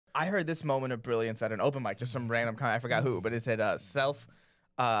I heard this moment of brilliance at an open mic, just some random comment. I forgot who, but it said self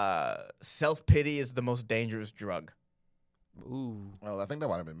pity is the most dangerous drug. Ooh. Well, I think that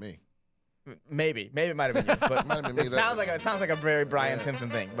might have been me. Maybe it might have been you, but Might have been me. it sounds like a very Brian Yeah. Simpson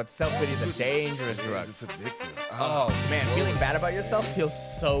thing. But self pity is a dangerous It drug. is. It's addictive. Oh man, feeling bad about yourself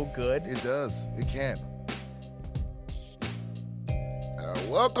feels so good. It does. It can.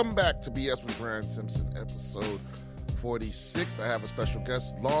 Welcome back to BS with Brian Simpson, episode 46. I have a special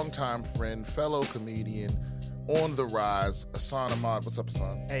guest, longtime friend, fellow comedian, on the rise, Hassan Ahmad. What's up,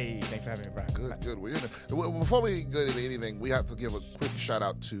 Hassan? Hey, thanks for having me, Brian. Good. Before we get into anything, we have to give a quick shout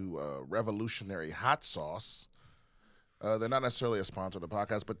out to Revolutionary Hot Sauce. They're not necessarily a sponsor of the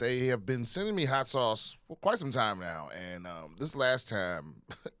podcast, but they have been sending me hot sauce for quite some time now. And this last time,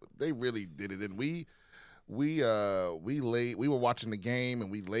 they really did it. And we were watching the game and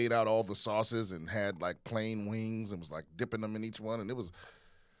we laid out all the sauces and had like plain wings and was like dipping them in each one. And it was,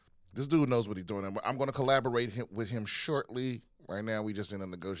 this dude knows what he's doing. And I'm going to collaborate with him shortly. Right now, we just in the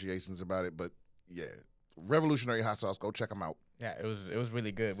negotiations about it. But yeah, Revolutionary Hot Sauce. Go check them out. Yeah, it was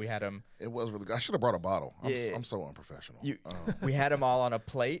really good. We had them. It was really good. I should have brought a bottle. Yeah. I'm so unprofessional. We had them all on a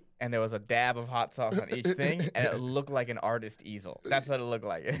plate, and there was a dab of hot sauce on each thing, and it looked like an artist easel. That's what it looked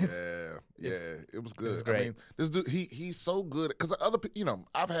like. Yeah, it was good. It was great. I mean, this dude, he's so good because the other,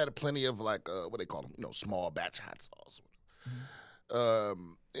 I've had plenty of like what they call them, small batch hot sauce.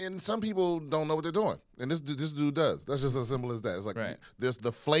 And some people don't know what they're doing, and this dude does. That's just as simple as that. It's like Right. there's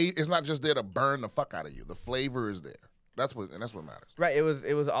the flavor. It's not just there to burn the fuck out of you. The flavor is there. That's what matters. Right. It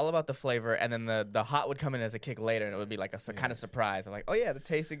was all about the flavor, and then the hot would come in as a kick later, and it would be like a kind of surprise. I'm like, oh yeah, that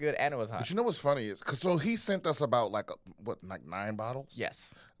tasted good, and it was hot. But you know what's funny is so he sent us about like 9 bottles.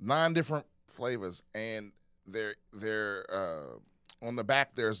 Yes. 9 different flavors, and they're on the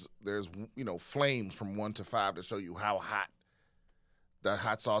back. There's flames from 1 to 5 to show you how hot the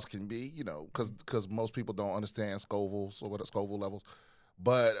hot sauce can be. Because most people don't understand Scovilles or what Scoville levels,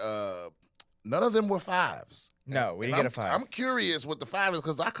 but none of them were 5s. No, we didn't get a 5. I'm curious what the 5 is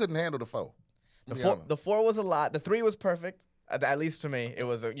because I couldn't handle the 4. The 4 was a lot. The 3 was perfect. At least to me, it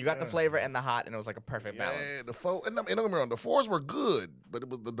was. You got the flavor and the hot, and it was like a perfect balance. Yeah, the 4. And don't get me wrong, the 4s were good, but it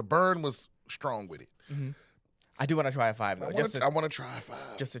was the burn was strong with it. Mm-hmm. I do want to try a 5 though. I want to try a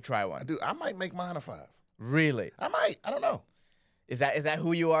 5. Just to try one. I do. I might make mine a 5. Really? I might. I don't know. Is that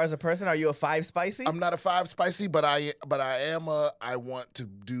who you are as a person? Are you a 5 spicy? I'm not a 5 spicy, but I am I want to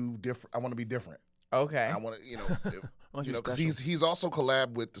do different. I want to be different. Okay. I want to, because he's also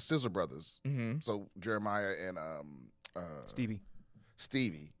collabed with the Scissor Brothers. Mm-hmm. So Jeremiah and Stevie.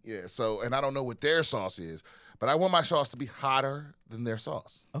 Yeah. So, and I don't know what their sauce is, but I want my sauce to be hotter than their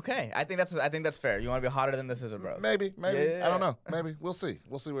sauce. Okay. I think that's fair. You want to be hotter than the Scissor Brothers? Maybe. Yeah. I don't know. Maybe we'll see.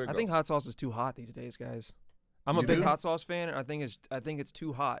 We'll see where it goes. I think hot sauce is too hot these days, guys. I'm a You big do? hot sauce fan. And I think it's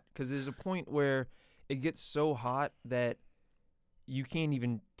too hot because there's a point where it gets so hot that you can't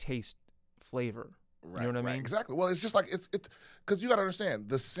even taste flavor. Right, you know what I mean? Exactly. Well, it's just like it's because you got to understand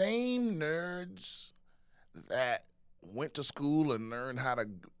the same nerds that went to school and learned how to,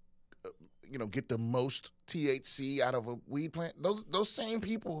 get the most THC out of a weed plant. Those same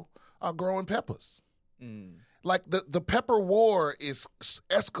people are growing peppers. Mm. Like the pepper war is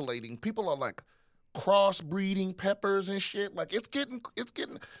escalating. People are like crossbreeding peppers and shit. Like it's getting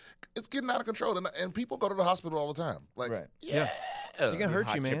out of control, and people go to the hospital all the time. Like, Right. yeah. It can hurt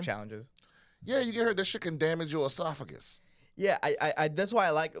Hot you, chip man. challenges. Yeah, you get hurt. This shit can damage your esophagus. Yeah, I that's why I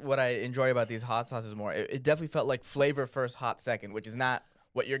like what I enjoy about these hot sauces more. It definitely felt like flavor first, hot second, which is not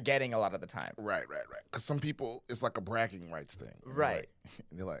what you're getting a lot of the time. Right. Because some people, it's like a bragging rights thing. Right.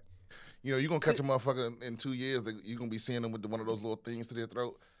 And they're like, you're going to catch a motherfucker in 2 years, you're going to be seeing them with one of those little things to their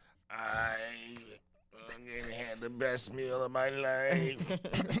throat. I had the best meal of my life.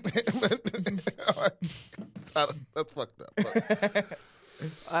 That's fucked up. But,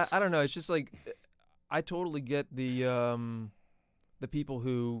 I don't know. It's just like I totally get the people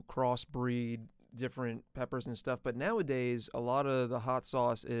who crossbreed different peppers and stuff. But nowadays, a lot of the hot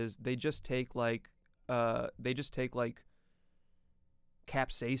sauce is they just take like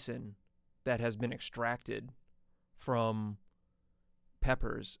capsaicin that has been extracted from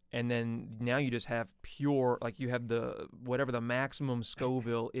peppers, and then now you just have pure, like you have the whatever the maximum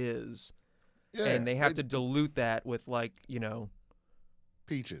Scoville is, yeah, and they have to dilute that with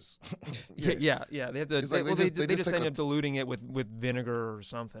peaches. Yeah. They have to. It's like They they just just take end a up diluting it with vinegar or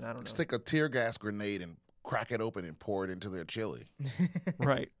something. I don't know. Just take a tear gas grenade and crack it open and pour it into their chili.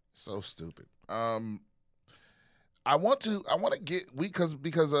 Right. So stupid. I want to get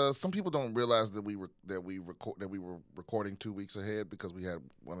because some people don't realize that we were recording 2 weeks ahead because we had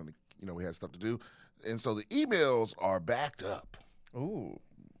we had stuff to do, and so the emails are backed up. Ooh.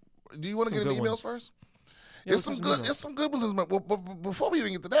 Do you want to Some get into good emails ones. first? Yeah, It's let's some do good. emails. It's some good ones. But before we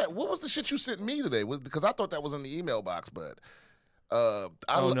even get to that, what was the shit you sent me today? Because I thought that was in the email box, but I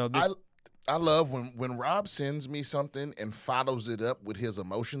love when Rob sends me something and follows it up with his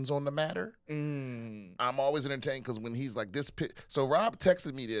emotions on the matter. I'm always entertained because when he's like this. So Rob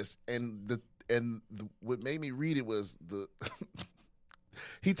texted me this, and what made me read it was the.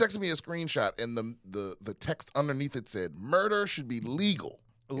 He texted me a screenshot, and the text underneath it said, "Murder should be legal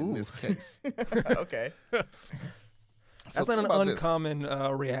in this case." Okay. That's So not think an about this.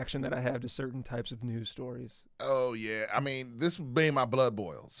 uncommon reaction that I have to certain types of news stories. Oh yeah, I mean this made my blood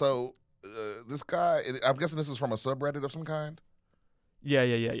boil. So this guy, I'm guessing this is from a subreddit of some kind. Yeah.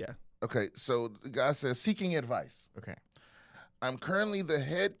 Okay, so the guy says seeking advice. Okay. I'm currently the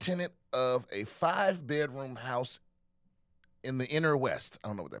head tenant of a 5-bedroom house in the inner west. I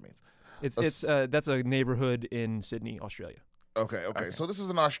don't know what that means. That's a neighborhood in Sydney, Australia. Okay. So this is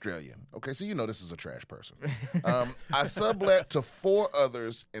an Australian. Okay, so you know this is a trash person. I sublet to 4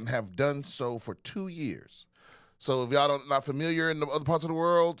 others and have done so for 2 years. So if y'all not familiar in the other parts of the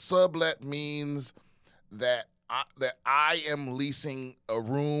world, sublet means that I am leasing a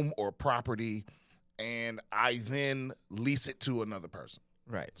room or property, and I then lease it to another person.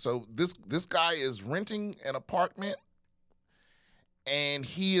 Right. So this guy is renting an apartment, and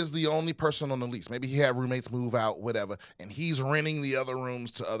he is the only person on the lease. Maybe he had roommates move out, whatever, and he's renting the other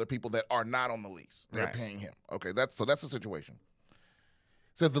rooms to other people that are not on the lease. They're Right. paying him. Okay, that's the situation.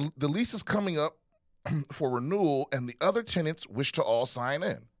 So the lease is coming up for renewal, and the other tenants wish to all sign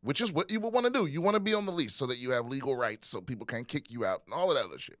in, which is what you would want to do. You want to be on the lease so that you have legal rights, so people can't kick you out and all of that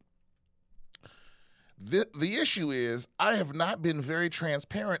other shit. The issue is I have not been very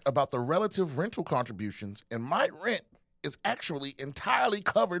transparent about the relative rental contributions, and my rent is actually entirely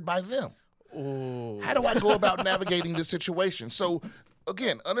covered by them. Ooh. How do I go about navigating this situation? So,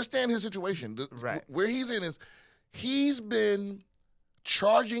 again, understand his situation. Right. Where he's in is he's been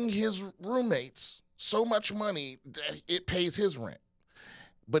charging his roommates so much money that it pays his rent.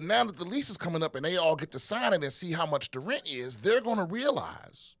 But now that the lease is coming up and they all get to sign it and see how much the rent is, they're going to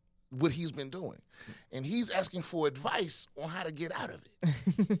realize what he's been doing. And he's asking for advice on how to get out of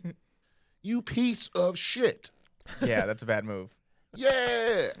it. You piece of shit. Yeah, that's a bad move.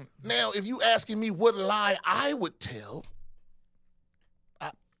 Yeah. Now, if you asking me what lie I would tell,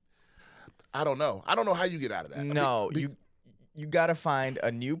 I don't know. I don't know how you get out of that. No, you got to find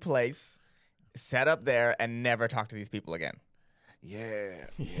a new place, set up there, and never talk to these people again. Yeah.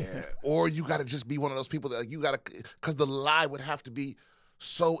 Or you got to just be one of those people that you got to, because the lie would have to be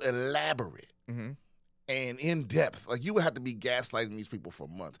so elaborate and in depth. Like you would have to be gaslighting these people for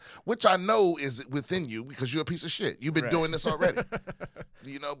months, which I know is within you because you're a piece of shit. You've been doing this already,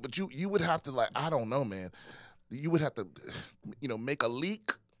 but you would have to I don't know, man. You would have to, make a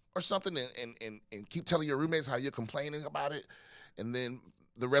leak or something and keep telling your roommates how you're complaining about it. And then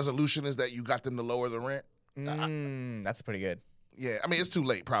the resolution is that you got them to lower the rent. That's pretty good. Yeah. I mean, it's too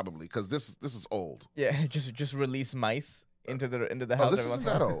late probably because this is old. Yeah, just release mice into the house. Oh, this every isn't once in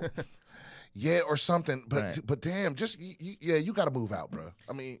a that while. old. Yeah, or something. But Right. but damn, just you got to move out, bro.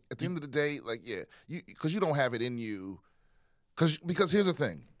 I mean, at the end of the day, because you don't have it in you. Because here's the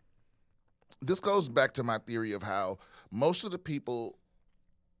thing. This goes back to my theory of how most of the people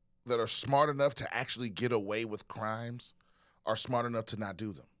that are smart enough to actually get away with crimes are smart enough to not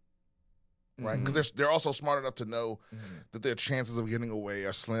do them. Right? Because they're also smart enough to know that their chances of getting away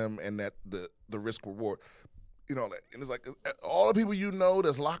are slim and that the risk reward. And it's like all the people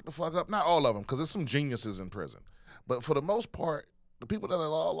that's locked the fuck up, not all of them, because there's some geniuses in prison. But for the most part, the people that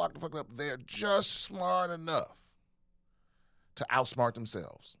are all locked the fuck up, they're just smart enough to outsmart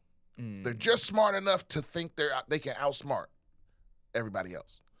themselves. They're just smart enough to think they can outsmart everybody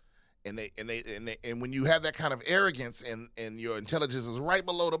else. And when you have that kind of arrogance and your intelligence is right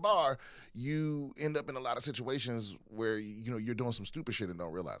below the bar, you end up in a lot of situations where you're doing some stupid shit and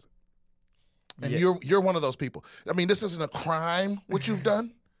don't realize it. And you're one of those people. I mean, this isn't a crime what you've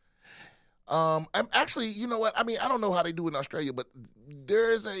done. I'm actually, you know what? I mean, I don't know how they do it in Australia, but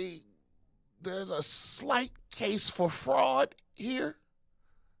there's a slight case for fraud here.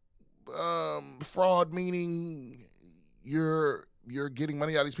 Fraud meaning you're getting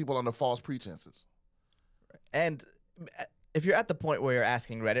money out of these people under false pretenses. And if you're at the point where you're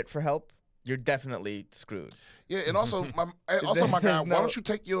asking Reddit for help, you're definitely screwed. Yeah, and also my guy, why don't you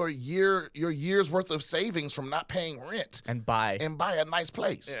take your year's worth of savings from not paying rent And buy. and buy a nice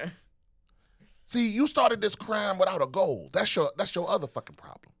place? Yeah. See, you started this crime without a goal. That's your other fucking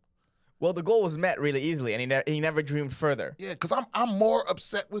problem. Well, the goal was met really easily, and he never dreamed further. Yeah, because I'm more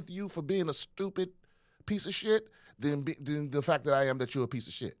upset with you for being a stupid piece of shit than the fact that I am that you're a piece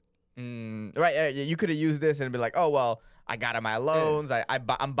of shit. Right. You could have used this and be like, oh, well, I got my loans.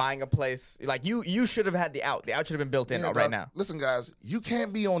 I'm buying a place. Like, you should have had the out. The out should have been built in right now. Listen, guys, you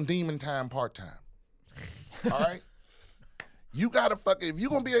can't be on demon time part-time. All right? You got to if you're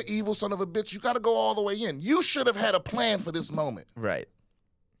going to be an evil son of a bitch, you got to go all the way in. You should have had a plan for this moment. Right.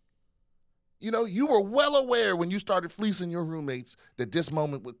 You know, you were well aware when you started fleecing your roommates that this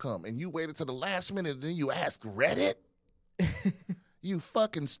moment would come. And you waited to the last minute and then you asked Reddit? You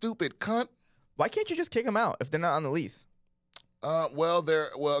fucking stupid cunt. Why can't you just kick them out if they're not on the lease? Well,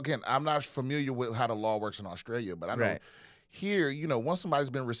 again, I'm not familiar with how the law works in Australia, but I know here, you know, once somebody's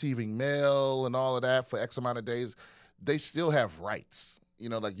been receiving mail and all of that for X amount of days, they still have rights. You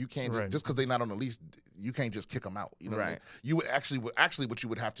know, like you can't just because they're not on the lease, you can't just kick them out. You know, what I mean? You would actually what you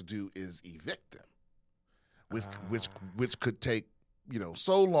would have to do is evict them, which could take, you know,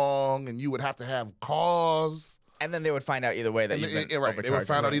 so long, and you would have to have cause. And then they would find out either way that you've been overcharged. They would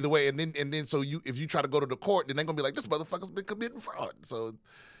find out either way, and then so if you try to go to the court, then they're gonna be like, this motherfucker's been committing fraud. So,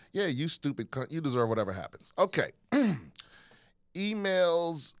 yeah, you stupid cunt, you deserve whatever happens. Okay,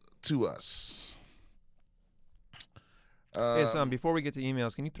 emails to us. Hey, Sam, before we get to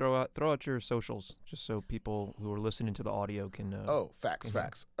emails, can you throw out your socials just so people who are listening to the audio can?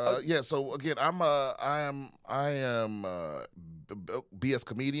 Facts. Yeah. So again, I am BS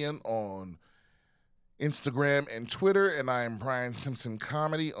Comedian on Instagram and Twitter, and I am Brian Simpson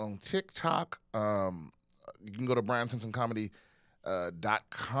Comedy on TikTok. You can go to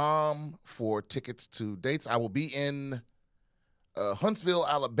briansimpsoncomedy.com for tickets to dates. I will be in Huntsville,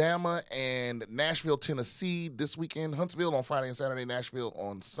 Alabama, and Nashville, Tennessee this weekend. Huntsville on Friday and Saturday, Nashville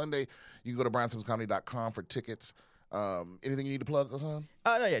on Sunday. You can go to briansimpsoncomedy.com for tickets. Anything you need to plug, Hassan?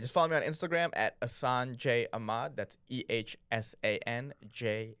 No, yeah. Just follow me on Instagram at Hassan J. Ahmad. That's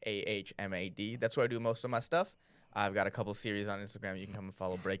EHSANJAHMAD. That's where I do most of my stuff. I've got a couple series on Instagram. You can come and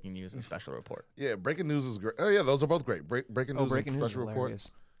follow Breaking News and Special Report. Yeah, Breaking News is great. Oh, yeah, those are both great. Breaking News and Special Report.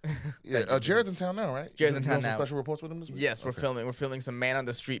 Yeah, Jared's in town now, right? Jared's in town now. Special reports with him this week? Yes, we're filming some man on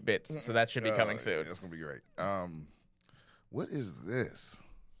the street bits, so that should be coming soon. Yeah, that's gonna be great. What is this?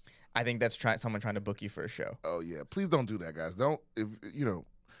 I think that's someone trying to book you for a show. Oh yeah, please don't do that, guys. Don't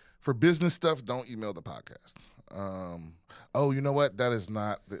for business stuff, don't email the podcast. Oh, you know what? That is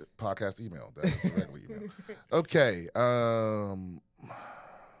not the podcast email. That is the regular email. Okay.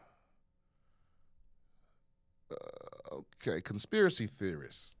 Okay, conspiracy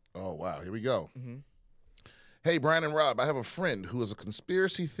theorists. Oh, wow. Here we go. Mm-hmm. Hey, Brian and Rob, I have a friend who is a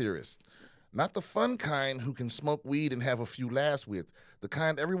conspiracy theorist. Not the fun kind who can smoke weed and have a few laughs with, the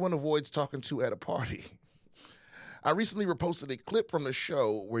kind everyone avoids talking to at a party. I recently reposted a clip from the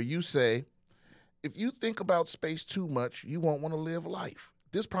show where you say, if you think about space too much, you won't want to live life.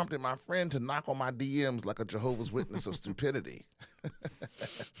 This prompted my friend to knock on my DMs like a Jehovah's Witness of stupidity.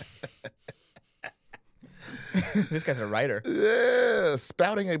 This guy's a writer. Yeah,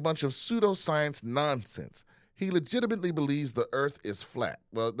 spouting a bunch of pseudoscience nonsense. He legitimately believes the Earth is flat.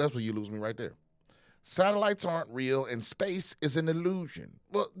 Well, that's where you lose me right there. Satellites aren't real, and space is an illusion.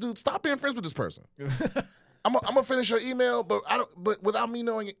 Well, dude, stop being friends with this person. I'm gonna finish your email, but But without me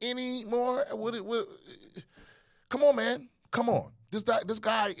knowing any more, come on, man, come on. This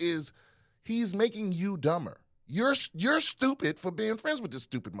guy he's making you dumber. You're stupid for being friends with this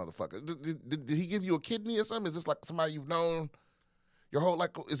stupid motherfucker. Did he give you a kidney or something? Is this like somebody you've known your whole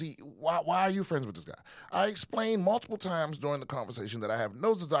why are you friends with this guy? I explained multiple times during the conversation that I have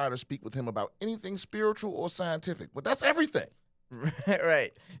no desire to speak with him about anything spiritual or scientific, but that's everything.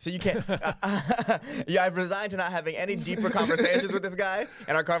 Right. So you can't. Yeah, I've resigned to not having any deeper conversations with this guy,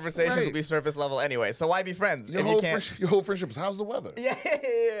 and our conversations will be surface level anyway. So why be friends? Your whole friendship is, how's the weather? Yeah.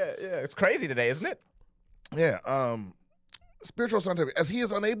 It's crazy today, isn't it? Yeah. Spiritual scientific, as he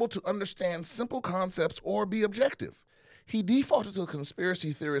is unable to understand simple concepts or be objective. He defaulted to the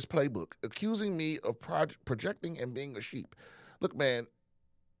conspiracy theorist playbook, accusing me of projecting and being a sheep. Look, man,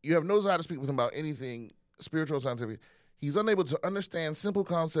 you have no desire to speak with him about anything spiritual scientific. He's unable to understand simple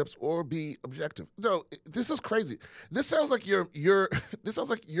concepts or be objective. No, this is crazy. This sounds like you're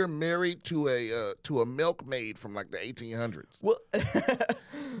married to a milkmaid from like the 1800s. Well,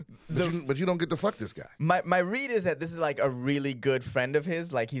 but you don't get to fuck this guy. My read is that this is like a really good friend of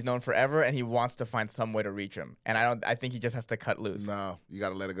his, like he's known forever, and he wants to find some way to reach him. And I think he just has to cut loose. No, you got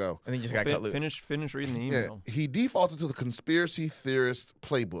to let it go. I think you just got to cut loose. Finish reading the email. Yeah, he defaulted to the conspiracy theorist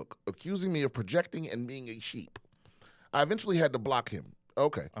playbook, accusing me of projecting and being a sheep. I eventually had to block him.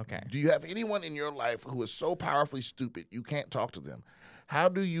 Okay. Do you have anyone in your life who is so powerfully stupid you can't talk to them? How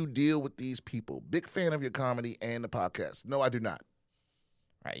do you deal with these people? Big fan of your comedy and the podcast. No, I do not.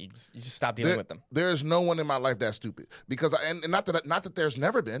 Right, you just stop dealing with them. There is no one in my life that's stupid because and not that there's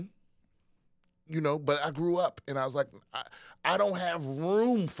never been. but I grew up and I was like, I don't have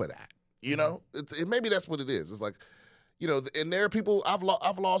room for that. Maybe that's what it is. It's like, and there are people I've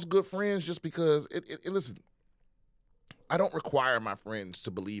lost good friends just because listen, I don't require my friends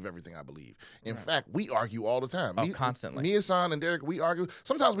to believe everything I believe. In fact, we argue all the time. Constantly. Me, Hassan, and Derek, we argue.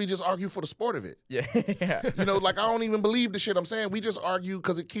 Sometimes we just argue for the sport of it. Yeah. Yeah. Like I don't even believe the shit I'm saying. We just argue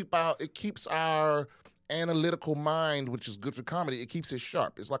because it keeps our analytical mind, which is good for comedy. It keeps it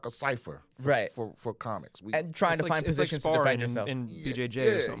sharp. It's like a cipher, for comics. And trying to find positions to defend yourself. In BJJ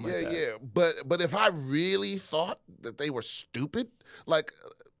or something like that. Yeah. But if I really thought that they were stupid, like,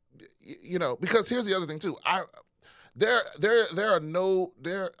 because here's the other thing too. I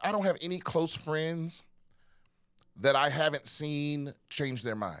don't have any close friends that I haven't seen change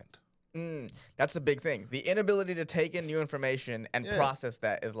their mind. That's a big thing. The inability to take in new information and process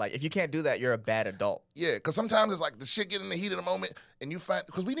that is like, if you can't do that, you're a bad adult. Yeah, because sometimes it's like the shit get in the heat of the moment, and you find,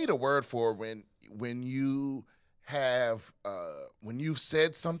 because we need a word for when you have when you've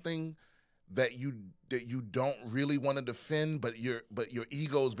said something that you don't really want to defend, but your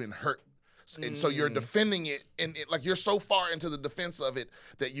ego's been hurt. And so you're defending it, and like you're so far into the defense of it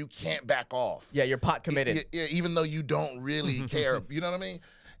that you can't back off. Yeah, you're pot committed. Yeah, even though you don't really care. You know what I mean?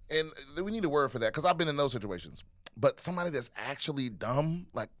 And we need a word for that because I've been in those situations. But somebody that's actually dumb,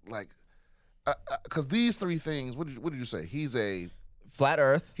 because these three things. What did you say? He's a flat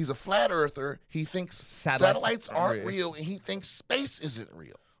Earth. He's a flat earther. He thinks satellites aren't real, and he thinks space isn't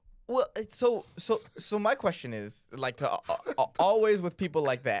real. Well, so my question is like to always with people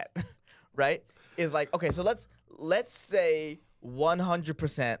like that. Right? Is like, okay, so let's say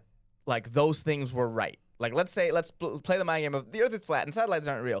 100% like those things were right. Like let's play the mind game of the Earth is flat and satellites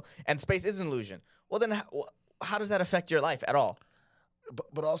aren't real and space is an illusion. Well, then how does that affect your life at all?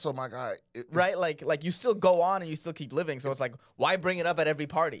 But also, my guy, right? Like you still go on and you still keep living. So it's like, why bring it up at every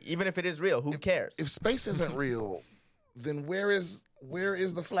party, even if it is real? Who cares? If space isn't real, then where is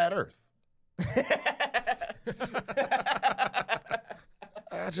the flat Earth?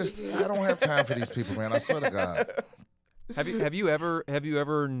 I don't have time for these people, man. I swear to God. Have you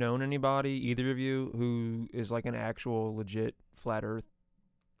ever known anybody, either of you, who is like an actual legit flat Earth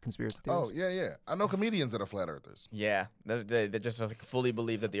conspiracy theorist? Oh yeah. I know comedians that are flat earthers. Yeah, they just like fully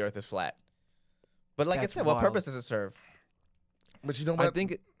believe that the Earth is flat. But like That's I said, wild. what purpose does it serve? But you don't. I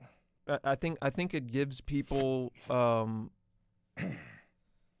think it gives people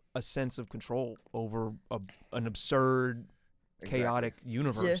a sense of control over an absurd, chaotic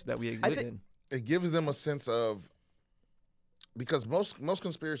universe that we exist in. It gives them a sense of, because most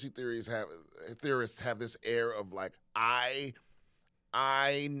conspiracy theorists have this air of like, I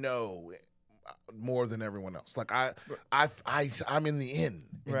know more than everyone else. Like I'm in the inn,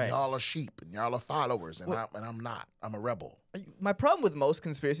 and y'all are sheep, and y'all are followers, and I'm not. I'm a rebel. My problem with most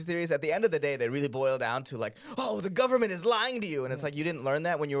conspiracy theories, at the end of the day, they really boil down to like, oh, the government is lying to you, and it's like you didn't learn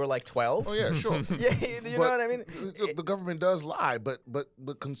that when you were like 12. Oh yeah, sure. Yeah, you know what I mean. The government does lie, but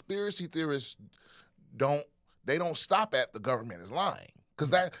conspiracy theorists don't stop at the government is lying, because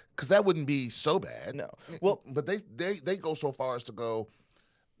that wouldn't be so bad. No, well, but they go so far as to go,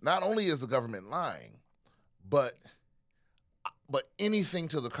 not only is the government lying, but anything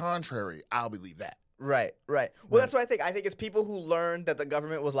to the contrary, I'll believe that. Right. Well, that's what I think. I think it's people who learned that the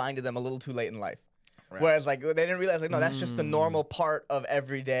government was lying to them a little too late in life. Right. Whereas, like, they didn't realize, like, no, that's just the normal part of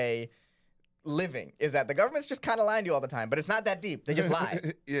everyday living, is that the government's just kind of lying to you all the time, but it's not that deep. They just lie.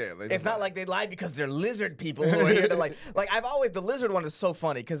 Yeah. It's not like they lie because they're lizard people who are here to, like the lizard one is so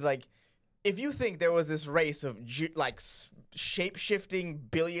funny, because, like, if you think there was this race of, shape-shifting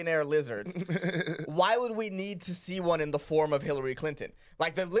billionaire lizards, why would we need to see one in the form of Hillary Clinton?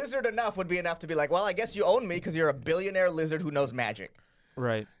 Like, the lizard enough would be enough to be like, well, I guess you own me because you're a billionaire lizard who knows magic.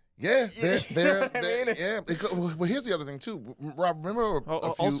 Right. Yeah, you know what I mean? Yeah. Well, here's the other thing too, Rob. Remember?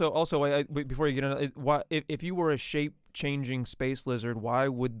 Also, before you get into it, if you were a shape-changing space lizard, why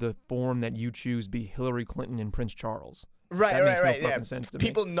would the form that you choose be Hillary Clinton and Prince Charles? Right. No Yeah. Sense to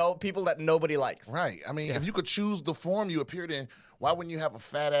people that nobody likes. Right. I mean, if you could choose the form you appeared in, why wouldn't you have a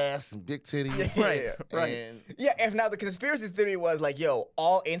fat ass and big titties? Right. Yeah. If now the conspiracy theory was like, yo,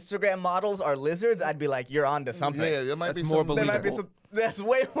 all Instagram models are lizards, I'd be like, you're onto something. Yeah, there might That's be more some, believable. That's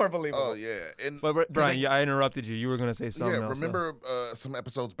way more believable. Oh yeah. But Brian, I interrupted you. You were going to say something else. Remember some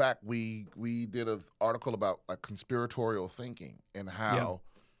episodes back, we did an article about like conspiratorial thinking and how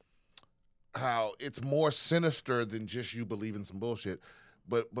it's more sinister than just you believing some bullshit.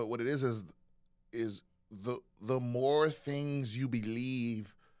 But what it is the more things you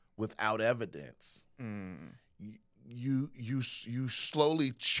believe without evidence, you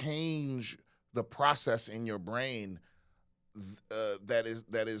slowly change the process in your brain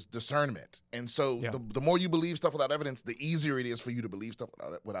that is discernment. And so Yeah. the more you believe stuff without evidence, the easier it is for you to believe stuff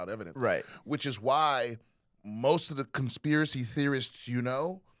without evidence. Right. Which is why most of the conspiracy theorists,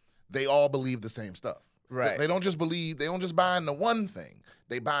 they all believe the same stuff. Right. They don't just buy into one thing.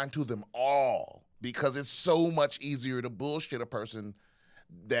 They buy into them all because it's so much easier to bullshit a person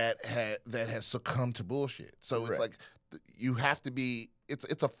that has succumbed to bullshit. So it's Right. like you have to be.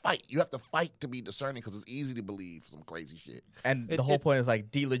 It's a fight. You have to fight to be discerning because it's easy to believe some crazy shit. And the whole point is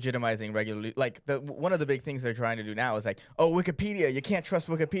like delegitimizing regularly. Like one of the big things they're trying to do now is like, oh, Wikipedia, you can't trust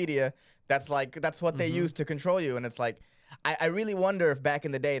Wikipedia. That's what they use to control you. And it's like, I really wonder if back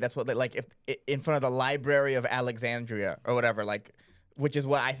in the day, that's what if in front of the Library of Alexandria or whatever, like, which is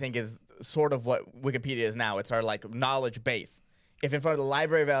what I think is sort of what Wikipedia is now. It's our like knowledge base. If in front of the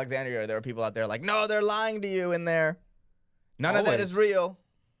Library of Alexandria, there are people out there like, no, they're lying to you in there. None of that is real.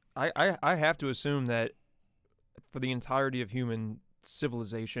 I have to assume that for the entirety of human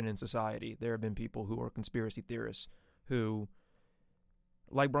civilization and society, there have been people who are conspiracy theorists who,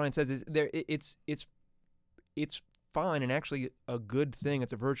 like Brian says, it's fine and actually a good thing.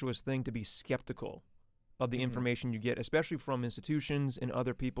 It's a virtuous thing to be skeptical of the information you get, especially from institutions and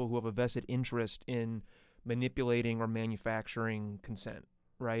other people who have a vested interest in manipulating or manufacturing consent,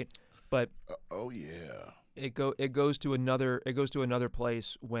 right? But Oh yeah. it goes to another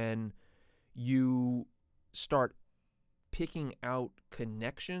place when you start picking out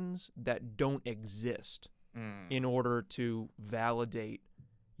connections that don't exist in order to validate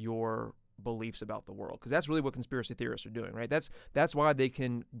your beliefs about the world, because that's really what conspiracy theorists are doing, right? That's why they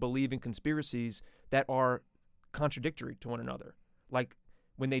can believe in conspiracies that are contradictory to one another. Like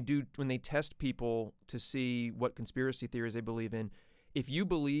when they test people to see what conspiracy theories they believe in, if you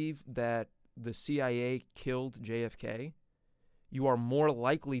believe that the CIA killed JFK, you are more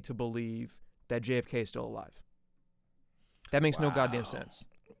likely to believe that JFK is still alive. That makes no goddamn sense.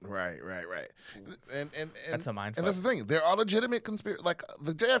 Right. And That's a mindfuck. And that's the thing. There are legitimate conspiracy. Like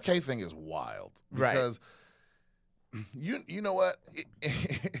the JFK thing is wild because you know what?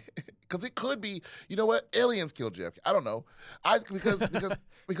 Because it could be. You know what? Aliens killed JFK. I don't know.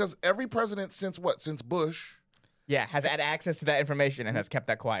 Because every president since Bush. Yeah, has had access to that information and has kept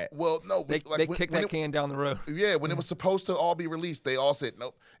that quiet. Well, no, They kicked that can down the road. Yeah, when it was supposed to all be released, they all said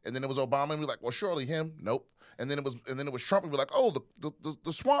nope. And then it was Obama, and we were like, well, surely him, nope. And then it was Trump, and we were like, oh,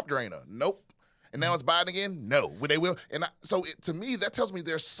 the swamp drainer, nope. And now it's Biden again, no. When they will, and to me, that tells me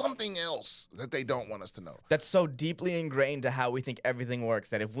there's something else that they don't want us to know. That's so deeply ingrained to how we think everything works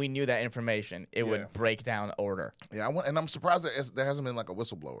that if we knew that information, it would break down order. Yeah, and I'm surprised that there hasn't been like a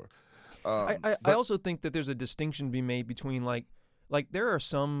whistleblower. I also think that there's a distinction to be made between like there are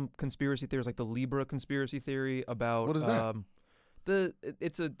some conspiracy theories, like the Libra conspiracy theory about what is that?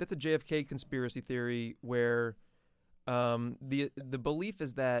 That's a JFK conspiracy theory where the belief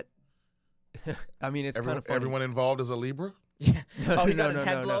is that I mean it's kind of funny. Everyone involved is a Libra? Yeah. Oh, he got No, his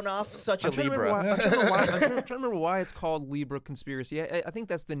head no. blown off? Such a I'm trying to Libra. remember why- I'm trying to remember why it's called Libra conspiracy. I think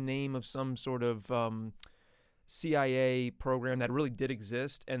that's the name of some sort of CIA program that really did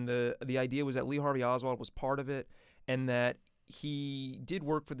exist, and the idea was that Lee Harvey Oswald was part of it, and that he did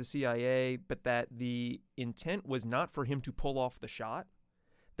work for the CIA, but that the intent was not for him to pull off the shot.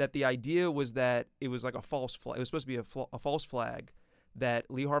 That the idea was that it was like a false flag. It was supposed to be a false flag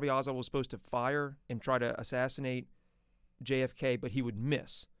that Lee Harvey Oswald was supposed to fire and try to assassinate JFK, but he would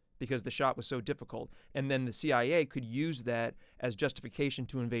miss because the shot was so difficult. And then the CIA could use that as justification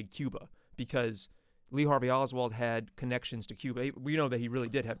to invade Cuba because Lee Harvey Oswald had connections to Cuba. We know that he really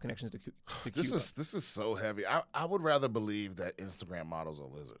did have connections to Cuba. This is so heavy. I would rather believe that Instagram models are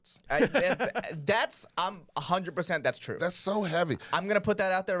lizards. I'm 100% that's true. That's so heavy. I'm going to put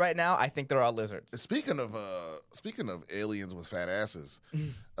that out there right now. I think they're all lizards. Speaking of aliens with fat asses,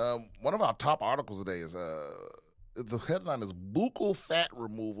 one of our top articles today is the headline is "Buccal fat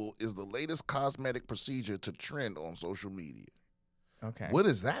removal is the latest cosmetic procedure to trend on social media." Okay. What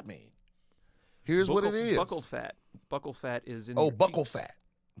does that mean? Here's what it is. Buccal fat. Buccal fat is in Oh, your buccal cheeks, fat.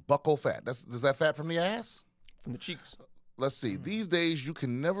 Buccal fat. Is that fat from the ass? from the cheeks. Let's see. These days, you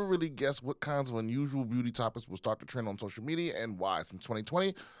can never really guess what kinds of unusual beauty topics will start to trend on social media and why. Since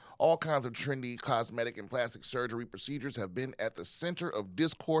 2020, all kinds of trendy cosmetic and plastic surgery procedures have been at the center of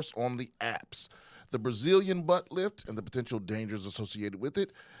discourse on the apps. The Brazilian butt lift and the potential dangers associated with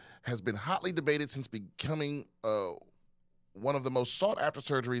it has been hotly debated since becoming one of the most sought-after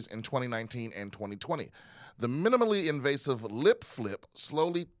surgeries in 2019 and 2020. The minimally invasive lip flip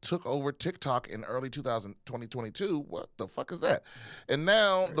slowly took over TikTok in early 2022. What the fuck is that? And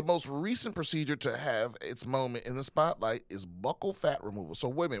now the most recent procedure to have its moment in the spotlight is buccal fat removal. So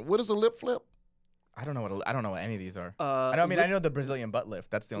wait a minute, what is a lip flip? I don't know what any of these are. Uh, I lip, know the Brazilian butt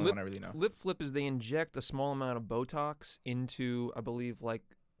lift. That's the only lip, one I really know. lip flip is they inject a small amount of Botox into, I believe, like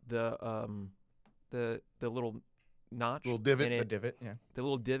the little notch, Little divot. and The it, divot, yeah. the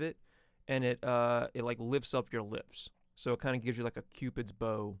little divot, and it like lifts up your lips, so it kind of gives you like a Cupid's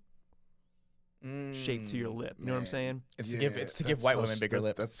bow shape to your lip. You know what I'm Man. saying? It's to give that's white so women bigger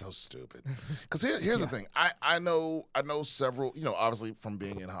lips. That's so stupid. Because here's the thing. I know several. Obviously from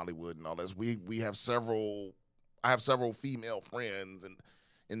being in Hollywood and all this, we have several. I have several female friends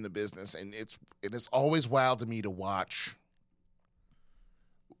in the business, and it's always wild to me to watch.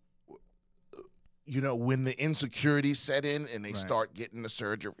 When the insecurities set in and they Right. start getting the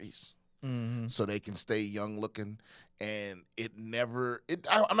surgeries Mm-hmm. so they can stay young looking, and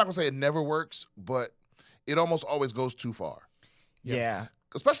I'm not gonna say it never works, but it almost always goes too far. Yeah.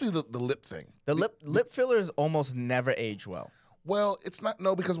 Especially the lip thing. The lip fillers almost never age well. Well, it's not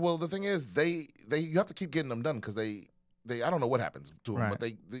because the thing is they you have to keep getting them done because they I don't know what happens to them, Right.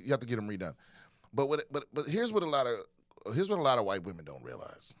 but you have to get them redone. But here's what a lot of white women don't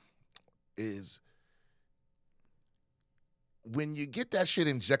realize is when you get that shit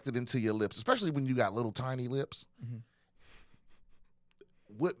injected into your lips, especially when you got little tiny lips, Mhm.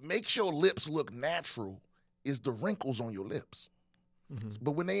 what makes your lips look natural is the wrinkles on your lips. Mhm.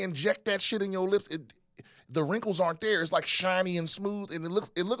 But when they inject that shit in your lips, the wrinkles aren't there. It's like shiny and smooth, and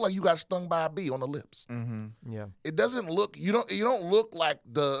it look like you got stung by a bee on the lips. Mm-hmm. Yeah. It doesn't look you don't look like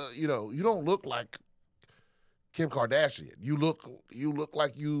you don't look like Kim Kardashian. You look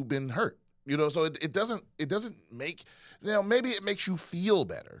like you've been hurt. So it doesn't make maybe it makes you feel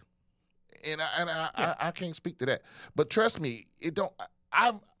better, and I can't speak to that. But trust me, it don't.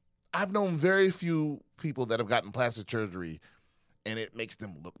 I've known very few people that have gotten plastic surgery, and it makes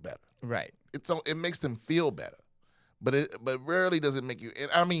them look better. Right. It makes them feel better, but rarely does it make you. And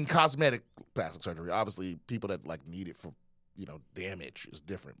I mean, cosmetic plastic surgery. Obviously, people that like need it for damage is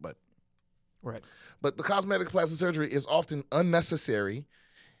different, but Right. But the cosmetic plastic surgery is often unnecessary,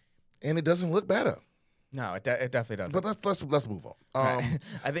 and it doesn't look better. No, it definitely doesn't. But let's move on. Right.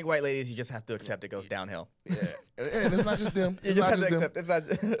 I think white ladies, you just have to accept it goes downhill. Yeah, and it's not just them. You It's just not have to them. accept.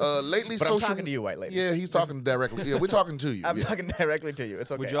 It's not. Lately, but social, I'm talking to you, white ladies. Yeah, he's talking directly. Yeah, we're talking to you. I'm yeah. talking directly to you.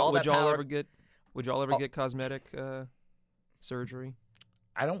 It's okay. Would All y'all that power. Would y'all ever get cosmetic surgery?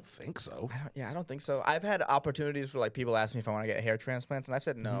 I don't think so. I don't think so. I've had opportunities where like people ask me if I want to get hair transplants, and I've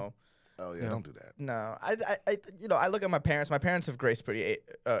said no. Oh yeah, Yeah. don't do that. No, I look at my parents. My parents have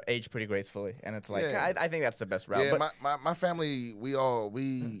aged pretty gracefully, and it's like Yeah. I think that's the best route. Yeah, But my family, we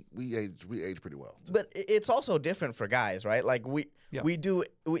age pretty well. it's also different for guys, right? Like we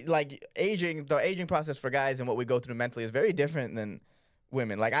like aging. The aging process for guys and what we go through mentally is very different than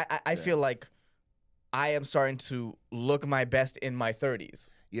women. Like I feel like I am starting to look my best in my 30s,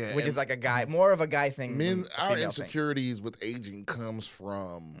 Yeah, which and is like a guy, more of a guy thing. men. than a Our female thing. insecurities with aging comes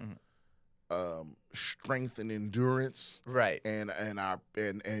from strength and endurance, Right. and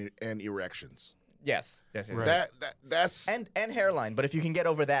erections. Yes. Right. That's And hairline, but if you can get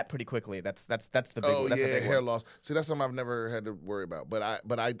over that pretty quickly, that's the big. That's a big hair one. loss. See, that's something I've never had to worry about. But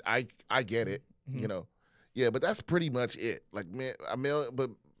I get it. Mhm. Yeah, but that's pretty much it. Like but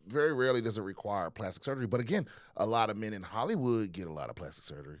very rarely does it require plastic surgery. But again, a lot of men in Hollywood get a lot of plastic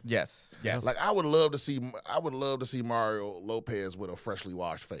surgery. Yes. Yes. Like I would love to see Mario Lopez with a freshly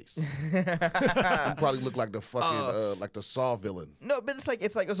washed face. He probably look like the fucking like the Saw villain. No, but it's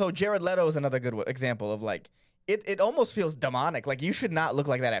like so. Jared Leto is another good example of like it almost feels demonic. Like you should not look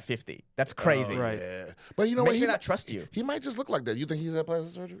like that at 50. That's crazy. Right. Yeah, but you know Makes what? me not trust you. He might just look like that. You think he's had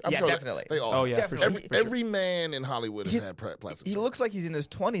plastic surgery? I'm Yeah, sure definitely. They all. Oh, yeah, have. for Definitely. sure. Every man in Hollywood has had plastic He surgery. looks like he's in his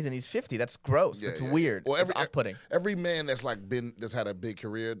 20s and he's 50. That's gross. Yeah, it's yeah. weird. Well, It's off-putting. Every man that's had a big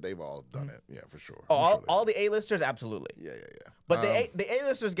career, they've all done it. Yeah, for sure. Oh, I'm sure all the A-listers, absolutely. yeah. But the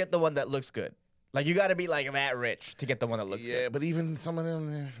A-listers get the one that looks good. Like you got to be like that rich to get the one that looks yeah, good. but even some of them,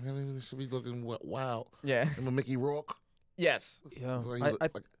 they should be looking wild. Yeah. Remember Mickey Rourke? Yes. Yeah. So he was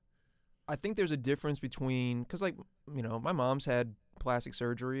I think there's a difference between because like my mom's had plastic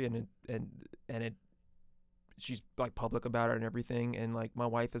surgery and it she's like public about it and everything, and like my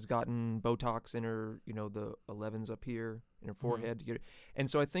wife has gotten Botox in her the 11s up here in her forehead to get it. And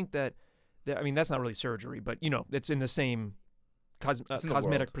so I think that I mean that's not really surgery, but it's in the same It's in the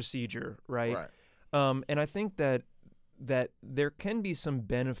cosmetic world. procedure, right? right. And I think that there can be some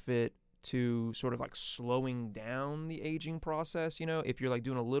benefit to sort of like slowing down the aging process, if you're like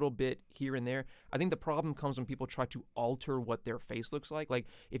doing a little bit here and there. I think the problem comes when people try to alter what their face looks like. Like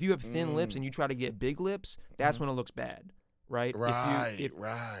if you have thin lips and you try to get big lips, that's when it looks bad, right? Right.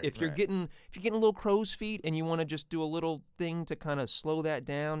 If you're getting a little crow's feet and you want to just do a little thing to kind of slow that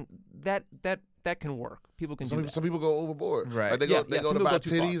down, that that can work. People can do Some, that. some people go overboard. Right. Like they Yeah, go, they yeah, go some to people buy go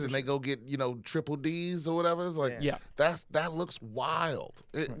too far, titties for and they go get triple D's or whatever. It's like Yeah. that looks wild.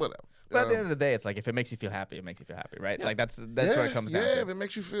 Whatever. But at the end of the day, it's like if it makes you feel happy, it makes you feel happy, right? Yeah. Like that's what it comes down Yeah, to. if it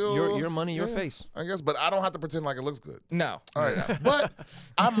makes you feel Your money, your yeah, face. I guess, but I don't have to pretend like it looks good. No. All right, but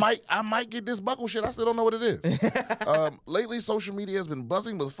I might get this buckle shit. I still don't know what it is. Lately, social media has been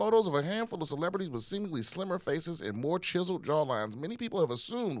buzzing with photos of a handful of celebrities with seemingly slimmer faces and more chiseled jawlines. Many people have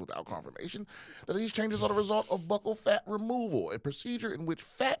assumed, without confirmation, that these changes are the result of buccal fat removal, a procedure in which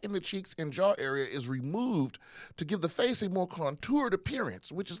fat in the cheeks and jaw area is removed to give the face a more contoured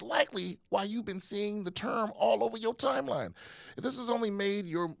appearance, which is likely why you've been seeing the term all over your timeline. If this has only made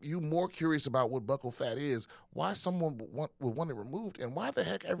you more curious about what buccal fat is, why someone would want it removed, and why the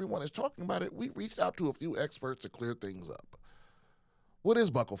heck everyone is talking about it, we reached out to a few experts to clear things up. What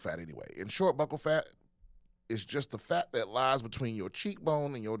is buccal fat anyway? In short, buccal fat is just the fat that lies between your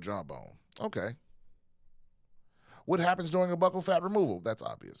cheekbone and your jawbone. Okay. What happens during a buccal fat removal? That's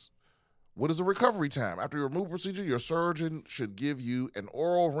obvious. What is the recovery time? After your removal procedure, your surgeon should give you an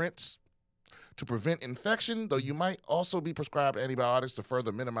oral rinse to prevent infection, though you might also be prescribed antibiotics to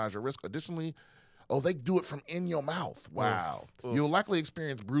further minimize your risk. Additionally, they do it from in your mouth. Wow. Oof. You'll likely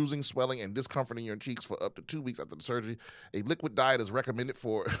experience bruising, swelling, and discomfort in your cheeks for up to 2 weeks after the surgery. A liquid diet is recommended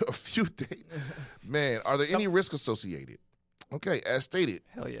for a few days. Man, are there any risks associated? Okay, as stated,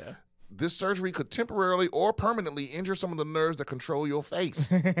 Hell yeah. this surgery could temporarily or permanently injure some of the nerves that control your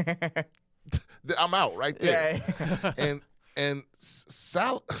face. I'm out right there. Yeah. And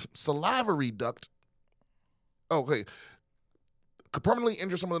salivary duct, could permanently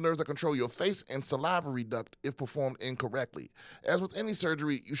injure some of the nerves that control your face and salivary duct if performed incorrectly. As with any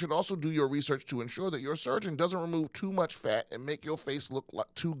surgery, you should also do your research to ensure that your surgeon doesn't remove too much fat and make your face look like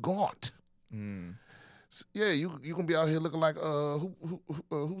too gaunt. Mm. Yeah, you can be out here looking like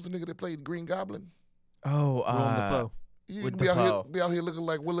who's the nigga that played Green Goblin? Oh, Willem Dafoe. You With can Dafoe. be out here looking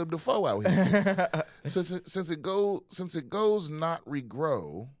like Willem Dafoe out here. since it goes not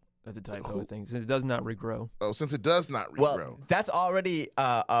regrow. That's a typo, I think. Since it does not regrow. Oh, since it does not regrow. well, that's already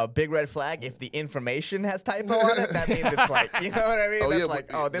a big red flag. If the information has typo on it, that means it's like, you know what I mean? Oh, That's yeah,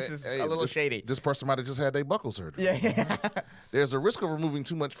 like, but, this man, is hey, a little shady. This person might have just had their buckle surgery. Yeah. There's a risk of removing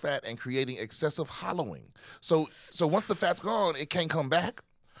too much fat and creating excessive hollowing. So once the fat's gone, it can't come back.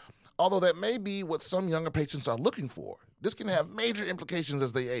 Although that may be what some younger patients are looking for. This can have major implications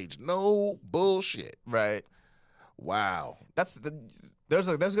as they age. No bullshit. Right. Wow. There's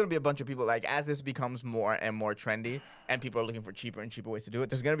going to be a bunch of people, like, as this becomes more and more trendy and people are looking for cheaper and cheaper ways to do it,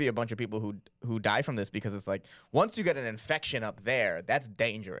 there's going to be a bunch of people who die from this because it's like, once you get an infection up there, that's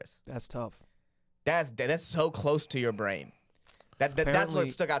dangerous. That's tough. That's so close to your brain. That's Apparently-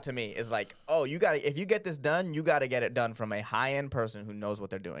 what stuck out to me is like, if you get this done, you got to get it done from a high-end person who knows what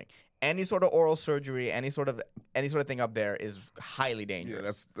they're doing. Any sort of oral surgery, any sort of thing up there is highly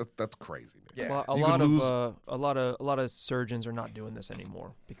dangerous. Yeah, that's crazy, man. Yeah. Well, You can lose- a lot of surgeons are not doing this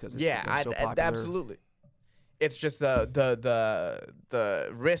anymore because it's Yeah, become so popular. absolutely. It's just the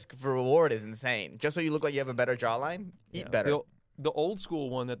risk for reward is insane. Just so you look like you have a better jawline, eat Yeah. better. The old school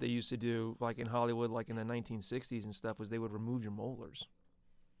one that they used to do, like in Hollywood, like in the 1960s and stuff, was they would remove your molars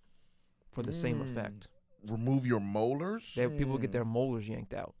for the same effect. Remove your molars? People would get their molars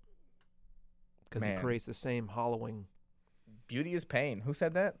yanked out because it Man. creates the same hollowing. Beauty is pain. Who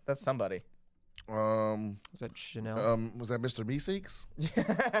said that? That's somebody. Is that Chanel? Was that Mr. Meeseeks?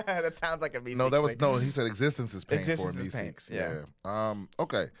 That sounds like a me. No, that was no. He said existence is pain Existence for is pain, Meeseeks. yeah.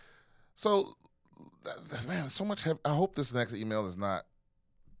 Okay. So, man, so much. I hope this next email is not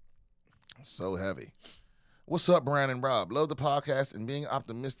so heavy. What's up, Brian and Rob? Love the podcast and being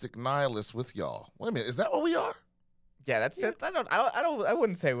optimistic nihilist with y'all. Wait a minute, is that what we are? Yeah, that's it. I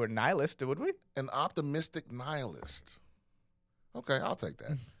wouldn't say we're nihilist, would we? An optimistic nihilist. Okay, I'll take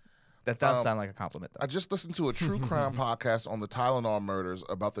that. That does sound like a compliment, though. I just listened to a true crime podcast on the Tylenol murders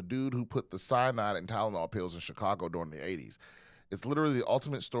about the dude who put the cyanide in Tylenol pills in Chicago during the 80s. It's literally the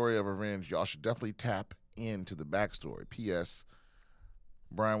ultimate story of revenge. Y'all should definitely tap into the backstory. P.S.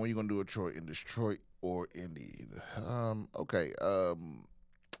 Brian, when you going to do a Detroit in Detroit or Indy? Okay.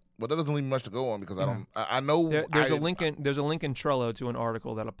 Well, that doesn't leave me much to go on because I know. There's a link in Trello to an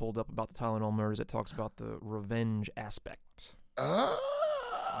article that I pulled up about the Tylenol murders that talks about the revenge aspect.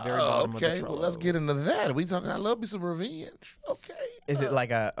 Very bottom of the okay. Well, let's Trello. get into that. We talking. I love me some revenge. Okay. Is it like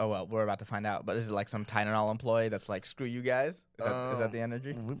we're about to find out, but is it like some Tylenol employee that's like, screw you guys? Is that the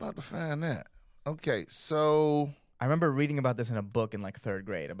energy? We're about to find that. Okay, so I remember reading about this in a book in like third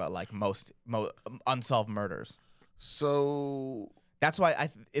grade about like most unsolved murders. So That's why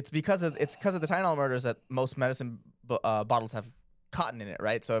it's because of the Tylenol murders that most medicine bottles have cotton in it,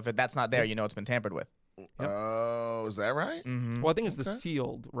 right? So if that's not there, you know it's been tampered with. Oh, is that right? Mm-hmm. Well, I think it's the Okay.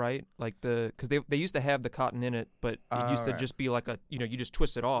 sealed, right? Like because they used to have the cotton in it, but it used to Right. just be like you just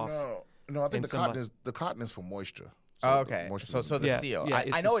twist it off. No, I think And the cotton is for moisture. So Oh, the okay. moisture So doesn't- the Yeah, seal. yeah, I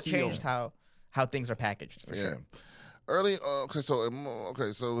it's know the it changed seal. how things are packaged for sure. Early,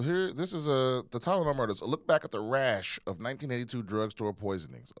 so here, this is the Tylenol murders. A look back at the rash of 1982 drugstore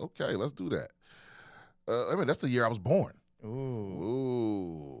poisonings. Okay, let's do that. I mean, that's the year I was born. Ooh.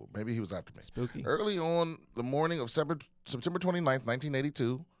 Ooh, maybe he was after me. Spooky. Early on the morning of September 29th,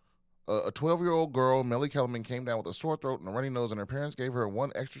 1982, a 12-year-old girl, Melly Kellerman, came down with a sore throat and a runny nose, and her parents gave her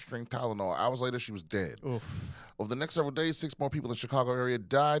one extra string Tylenol. Hours later, she was dead. Oof. Over the next several days, 6 more people in the Chicago area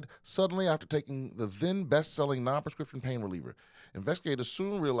died suddenly after taking the then best-selling non-prescription pain reliever. Investigators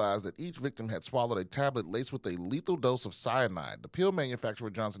soon realized that each victim had swallowed a tablet laced with a lethal dose of cyanide. The pill manufacturer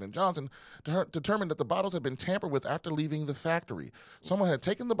Johnson & Johnson determined that the bottles had been tampered with after leaving the factory. Someone had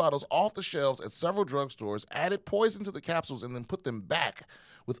taken the bottles off the shelves at several drugstores, added poison to the capsules, and then put them back,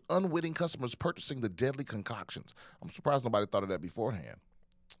 with unwitting customers purchasing the deadly concoctions. I'm surprised nobody thought of that beforehand.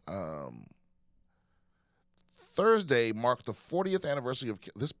 Thursday marked the 40th anniversary of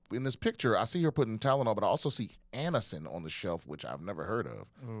this. In this picture, I see her putting Tylenol, but I also see Anacin on the shelf, which I've never heard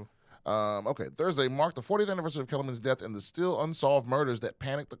of. Okay, Thursday marked the 40th anniversary of Kellerman's death and the still unsolved murders that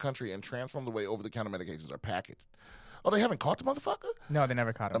panicked the country and transformed the way over-the-counter medications are packaged. Oh, they haven't caught the motherfucker? No, they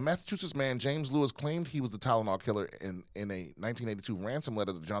never caught A him. Massachusetts man, James Lewis, claimed he was the Tylenol killer in a 1982 ransom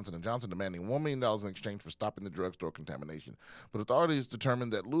letter to Johnson & Johnson demanding $1 million in exchange for stopping the drugstore contamination. But authorities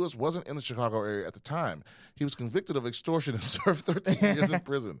determined that Lewis wasn't in the Chicago area at the time. He was convicted of extortion and served 13 years in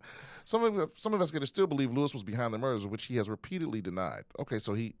prison. Some investigators still believe Lewis was behind the murders, which he has repeatedly denied. Okay,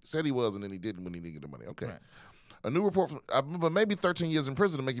 so he said he was, and then he didn't when he needed the money. Okay. Right. A new report from, but maybe 13 years in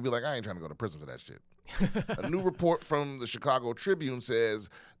prison to make you be like, I ain't trying to go to prison for that shit. A new report from the Chicago Tribune says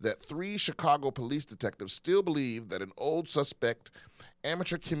that 3 Chicago police detectives still believe that an old suspect,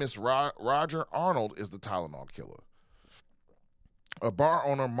 amateur chemist Roger Arnold, is the Tylenol killer. A bar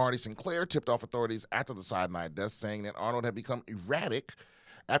owner, Marty Sinclair, tipped off authorities after the cyanide death, saying that Arnold had become erratic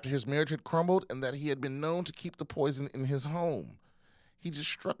after his marriage had crumbled and that he had been known to keep the poison in his home. He just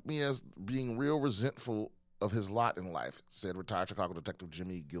struck me as being real resentful of his lot in life, said retired Chicago detective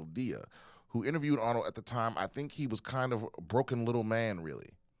Jimmy Gildea, who interviewed Arnold at the time. I think he was kind of a broken little man,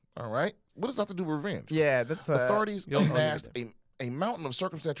 really. All right? What does that have to do with revenge? Yeah, that's Authorities You'll argue amassed with a mountain of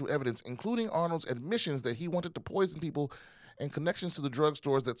circumstantial evidence, including Arnold's admissions that he wanted to poison people and connections to the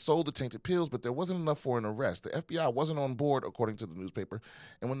drugstores that sold the tainted pills, but there wasn't enough for an arrest. The FBI wasn't on board, according to the newspaper,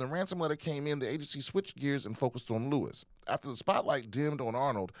 and when the ransom letter came in, the agency switched gears and focused on Lewis. After the spotlight dimmed on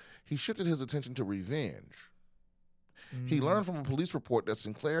Arnold, he shifted his attention to revenge. He learned from a police report that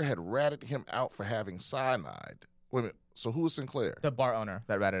Sinclair had ratted him out for having cyanide. Wait a minute. So who was Sinclair? the bar owner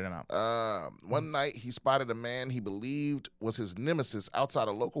that ratted him out. One night, he spotted a man he believed was his nemesis outside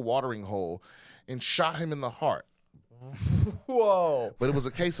a local watering hole and shot him in the heart. Whoa. But it was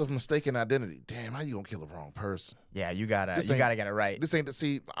a case of mistaken identity. Damn, how you gonna kill the wrong person? Yeah, you gotta This ain't- get it right. This ain't the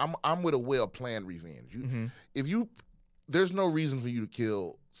see. I'm with a well-planned revenge. If you, there's no reason for you to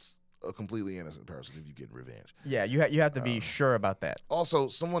kill a completely innocent person if you get revenge. Yeah, you have to be sure about that. Also,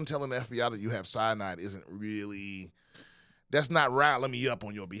 someone telling the FBI that you have cyanide isn't really. That's not riling me up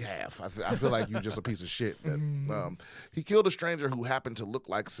on your behalf. I feel like you're just a piece of shit. He killed a stranger who happened to look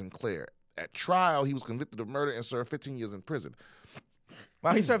like Sinclair. At trial, he was convicted of murder and served 15 years in prison.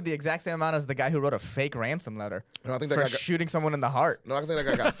 Wow, he served the exact same amount as the guy who wrote a fake ransom letter No, I think that for guy got, shooting someone in the heart. no, I think that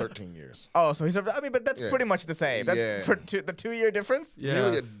guy got 13 years. Oh, so he served. I mean, but that's Yeah. pretty much the same. That's Yeah. for the 2-year difference. Yeah.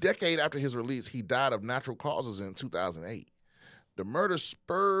 Nearly a decade after his release, he died of natural causes in 2008. The murder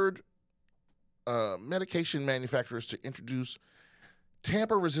spurred medication manufacturers to introduce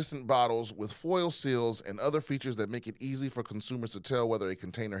tamper-resistant bottles with foil seals and other features that make it easy for consumers to tell whether a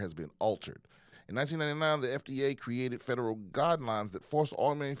container has been altered. In 1999, the FDA created federal guidelines that forced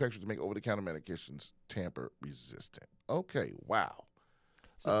all manufacturers to make over-the-counter medications tamper-resistant. Okay, wow.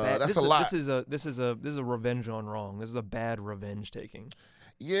 That's a lot. This is a revenge on wrong. This is a bad revenge taking.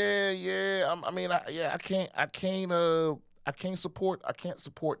 Yeah. I can't support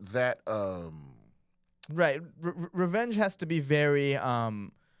that. Right. Revenge has to be very. It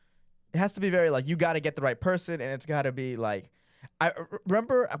has to be very like you got to get the right person, and it's got to be like. I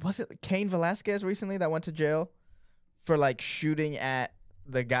remember, was it Cain Velasquez recently that went to jail for like shooting at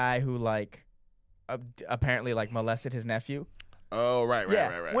the guy who like apparently like molested his nephew. Oh, right.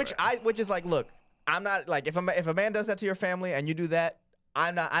 Which is like, look, I'm not like if a man does that to your family and you do that,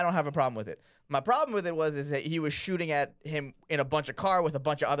 I don't have a problem with it. My problem with it is that he was shooting at him in a bunch of car with a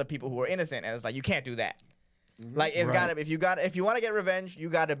bunch of other people who were innocent, and it's like you can't do that. Like it's Right. gotta if you want to get revenge, you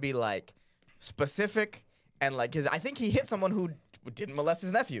gotta be like specific and like because I think he hit someone who didn't molest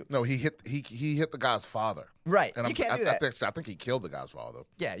his nephew. No, he hit the guy's father. Right. And You can't do that. I think he killed the guy's father.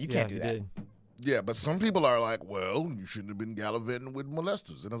 Yeah, you Yeah, can't do he that. did. Yeah, but some people are like, well, you shouldn't have been gallivanting with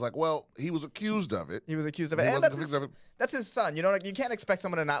molesters. And it's like, well, he was accused of it. He was accused of He it, and wasn't that's convicted of it. that's his son. You know, like, you can't expect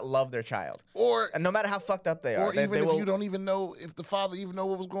someone to not love their child, Or and no matter how fucked up they are, or they, even they if will. you don't even know if the father even know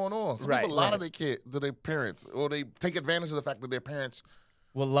what was going on. Some Right, people lie to right. their parents, or they take advantage of the fact that their parents,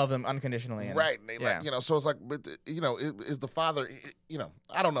 will love them unconditionally. And, right? And they yeah. like, so it's like, but is the father,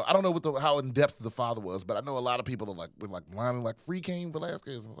 I don't know how in depth the father was, but I know a lot of people are like, whining like free Cain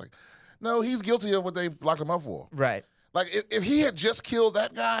Velasquez. And it's like, no, he's guilty of what they locked him up for. Right. Like if he had just killed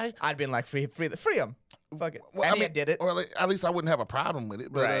that guy, I'd been like free him. Fuck it. well, And I he mean, did it. or like, at least I wouldn't have a problem with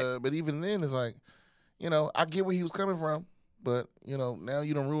it. But Right. but even then, it's like, I get where he was coming from, but now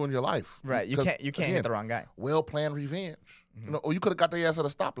you don't ruin your life. Right. You Because, can't again, hit the wrong guy. well planned revenge. Or you could have got their ass at a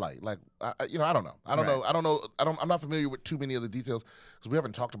stoplight. Like, I don't know. I don't know. I'm not familiar with too many of the details because we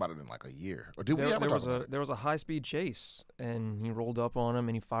haven't talked about it in like a year. Or did we ever talk about it? There was a high-speed chase, and he rolled up on him,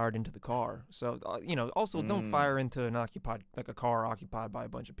 and he fired into the car. So, also don't fire into a car occupied by a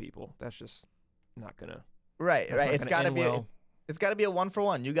bunch of people. That's just not gonna. Right. That's Right. not It's gonna gotta end be. well. It's gotta be a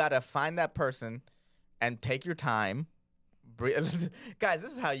 1-for-1. You gotta find that person, and take your time. Guys,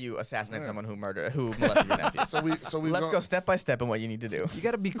 this is how you assassinate someone who molested your nephew. So we Let's go step by step in what you need to do. You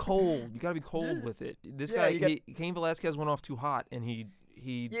got to be cold. You got to be cold with it. This Yeah, guy, Cain Velasquez, went off too hot, and he Yeah,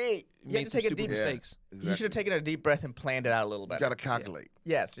 you made have to some take a stupid deep. mistakes. You should have taken a deep breath and planned it out a little You better. got to calculate.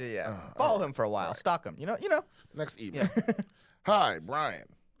 Yes, yeah. Follow him for a while. Stalk him. You know. Next email. Hi, Brian.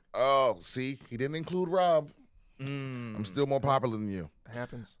 Oh, see, he didn't include Rob. I'm still more popular than you. It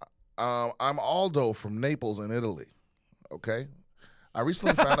happens. I'm Aldo from Naples in Italy. Okay, I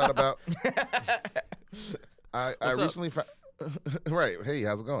recently found out about. I What's up? recently found. Right. Hey,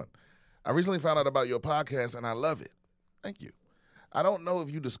 how's it going? I recently found out about your podcast and I love it. Thank you. I don't know if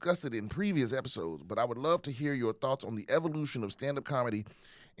you discussed it in previous episodes, but I would love to hear your thoughts on the evolution of stand-up comedy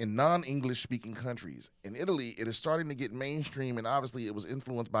in non-English speaking countries. In Italy, it is starting to get mainstream, and obviously it was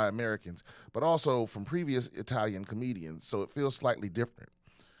influenced by Americans, but also from previous Italian comedians, so it feels slightly different.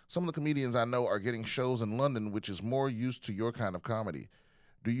 Some of the comedians I know are getting shows in London, which is more used to your kind of comedy.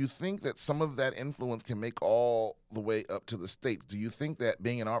 Do you think that some of that influence can make all the way up to the States? Do you think that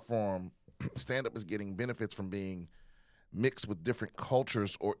being an art form, stand-up is getting benefits from being mixed with different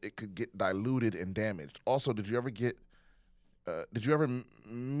cultures, or it could get diluted and damaged? Also, did you ever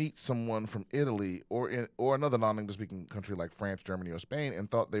meet someone from Italy or another non-English speaking country like France, Germany, or Spain and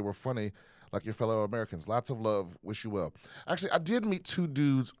thought they were funny like your fellow Americans? Lots of love. Wish you well. Actually, I did meet two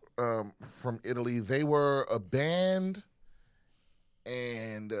dudes from Italy. They were a band,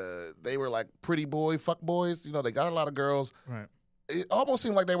 and they were like pretty boy, fuck boys. They got a lot of girls. Right. It almost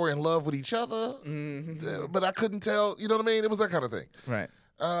seemed like they were in love with each other, but I couldn't tell. You know what I mean? It was that kind of thing. Right.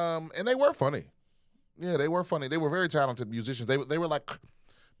 And they were funny. Yeah, they were funny. They were very talented musicians. They were like,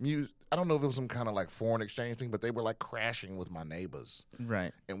 I don't know if it was some kind of like foreign exchange thing, but they were like crashing with my neighbors,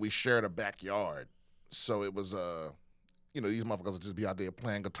 Right. and we shared a backyard. So it was, these motherfuckers would just be out there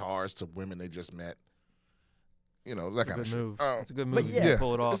playing guitars to women they just met. That It's a kind of good shit. move. It's a good but move. yeah. You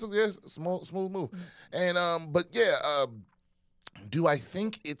pull it off. It's a smooth move. And but yeah, do I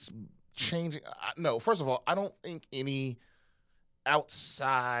think it's changing? No. First of all, I don't think anything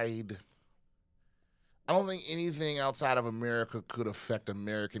outside of America could affect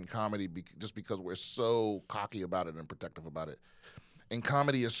American comedy just because we're so cocky about it and protective about it. And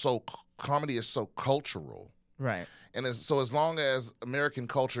comedy is so cultural. Right. And so as long as American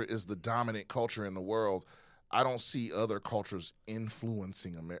culture is the dominant culture in the world, I don't see other cultures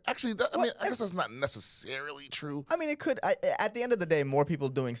influencing America. Actually, I guess that's not necessarily true. I mean, it could. At the end of the day, more people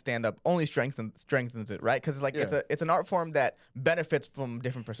doing stand-up only strengthens it, right? Because it's an art form that benefits from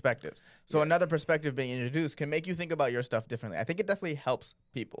different perspectives. So another perspective being introduced can make you think about your stuff differently. I think it definitely helps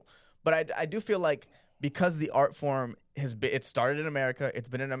people. But I do feel like because the art form it started in America, it's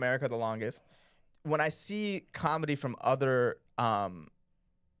been in America the longest. When I see comedy from other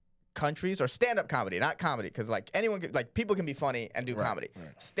countries, or stand-up comedy, not comedy, because people can be funny and do comedy.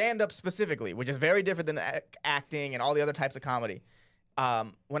 Right. Stand-up specifically, which is very different than acting and all the other types of comedy.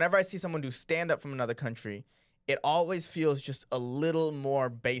 Whenever I see someone do stand-up from another country, it always feels just a little more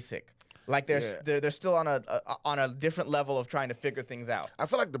basic. Like they're still on a different level of trying to figure things out. I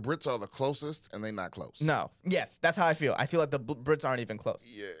feel like the Brits are the closest, and they're not close. No. Yes, that's how I feel. I feel like the Brits aren't even close.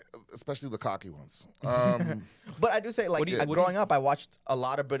 Yeah, especially the cocky ones. But I do say, growing up, I watched a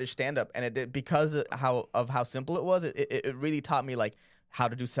lot of British stand-up, and it did, because of how simple it was. It really taught me how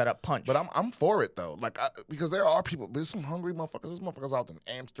to do setup punch. But I'm for it though, like because there are people. There's some hungry motherfuckers. There's motherfuckers out in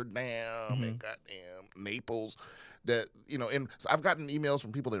Amsterdam and goddamn Naples that And so I've gotten emails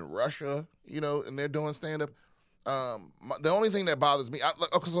from people in Russia, and they're doing stand up. The only thing that bothers me,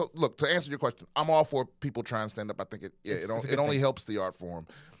 look, to answer your question, I'm all for people trying to stand up. I think it only helps the art form.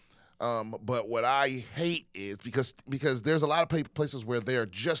 But what I hate is because there's a lot of places where they're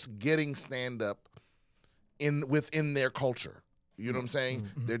just getting stand up within their culture. You know what I'm saying?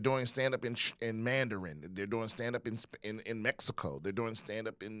 Mm-hmm. They're doing stand up in Mandarin. They're doing stand up in Mexico. They're doing stand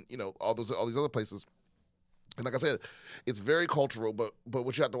up in all these other places. And like I said, it's very cultural. But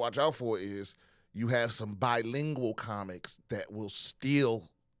what you have to watch out for is you have some bilingual comics that will steal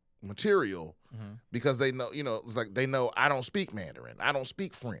material because they know, it's like they know I don't speak Mandarin, I don't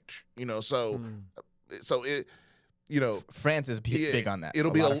speak French, so it. France is big on that. It'll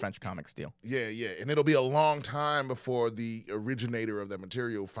be a lot of French comics steal. Yeah, and it'll be a long time before the originator of that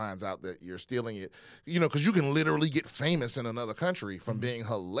material finds out that you're stealing it. Because you can literally get famous in another country from being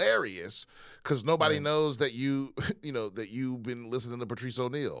hilarious because nobody knows that that you've been listening to Patrice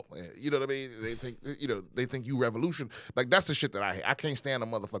O'Neal. You know what I mean? They think you revolution. Like that's the shit that I hate. I can't stand a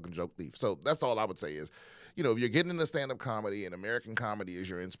motherfucking joke thief. So that's all I would say is, if you're getting into stand-up comedy and American comedy is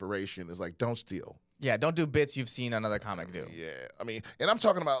your inspiration, it's like don't steal. Yeah, don't do bits you've seen another comic do. Yeah, I mean, and I'm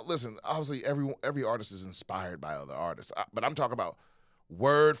talking about, listen, obviously every artist is inspired by other artists, but I'm talking about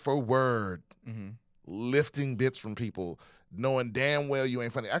word for word, lifting bits from people, knowing damn well you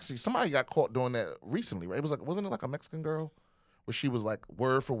ain't funny. Actually, somebody got caught doing that recently, right? It was like, wasn't it like a Mexican girl? Where she was like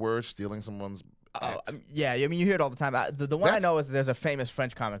word for word stealing someone's yeah, I mean, you hear it all the time. The one I know is there's a famous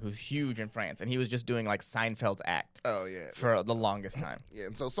French comic who's huge in France, and he was just doing like Seinfeld's act. Oh yeah, for the longest time. Yeah,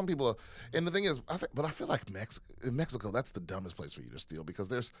 and so some people are, and the thing is, I feel like in Mexico, that's the dumbest place for you to steal because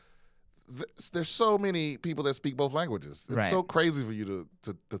there's so many people that speak both languages. It's so crazy for you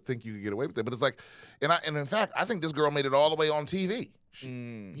to think you can get away with it. But it's like, and in fact, I think this girl made it all the way on TV. You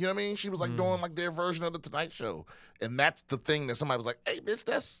know what I mean? She was like doing like their version of the Tonight Show, and that's the thing that somebody was like, "Hey, bitch,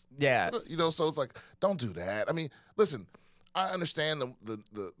 that's." So it's like, don't do that. I mean, listen, I understand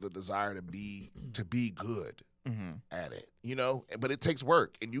the desire to be good at it, but it takes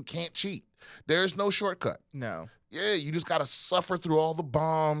work, and you can't cheat. There's no shortcut. No. Yeah, you just gotta suffer through all the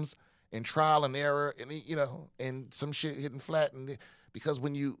bombs and trial and error, and and some shit hitting flat, and because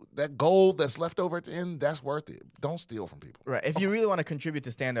when that gold that's left over at the end, that's worth it. Don't steal from people. Right. If you really want to contribute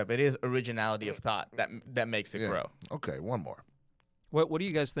to stand up, it is originality of thought that makes it grow. Okay, one more. What do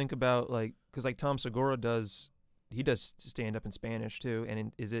you guys think about because Tom Segura does stand up in Spanish too,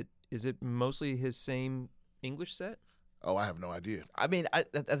 and is it mostly his same English set? Oh, I have no idea. I mean, at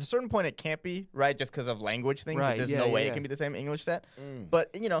a certain point, it can't be, right? Just because of language things. Right, There's no way it can be the same English set.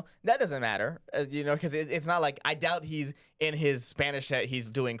 But, that doesn't matter, because it's not like, I doubt he's in his Spanish set, he's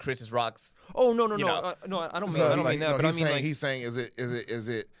doing Chris Rock's. Oh, no, I don't mean that. But he's saying, is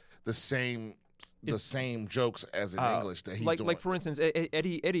it the same jokes as in English that he's doing? Like, for instance,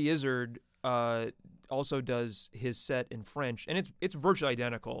 Eddie Izzard also does his set in French, and it's virtually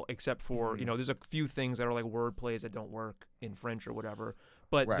identical except for there's a few things that are like word plays that don't work in French or whatever,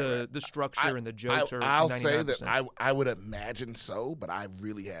 but the structure and the jokes are 99%. I'll say that I would imagine so, but I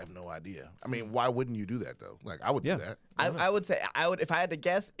really have no idea. I mean, why wouldn't you do that though? Like I would do that. I would say if I had to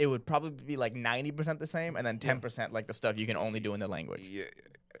guess, it would probably be like 90% the same, and then 10% like the stuff you can only do in the language.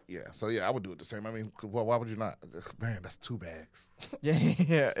 Yeah. So I would do it the same. I mean, why would you not? Man, that's 2 bags.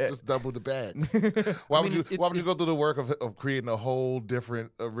 Yeah. Just double the bag. Why would you go through the work of creating a whole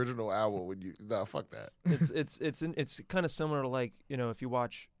different original album when you? No, fuck that. It's kind of similar to like if you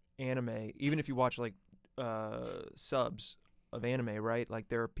watch anime, even if you watch like subs of anime, right? Like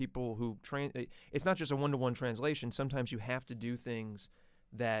there are people who it's not just a 1-to-1 translation. Sometimes you have to do things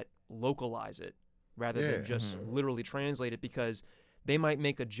that localize it rather than just literally translate it because they might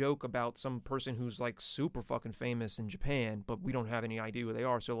make a joke about some person who's like super fucking famous in Japan, but we don't have any idea who they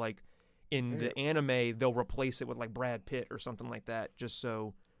are. So like in the anime, they'll replace it with like Brad Pitt or something like that, just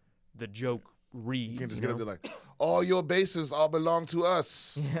so the joke reads. You can just get up there like, all your bases all belong to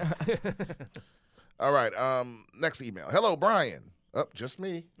us. Yeah. All right. Next email. Hello, Brian. Just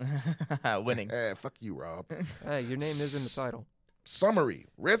me. Winning. Fuck you, Rob. Hey, your name is in the title. Summary.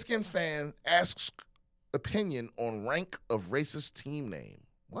 Redskins fan asks opinion on rank of racist team name.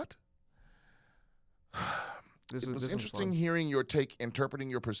 What? It was interesting hearing your take interpreting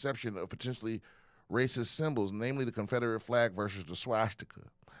your perception of potentially racist symbols, namely the Confederate flag versus the swastika.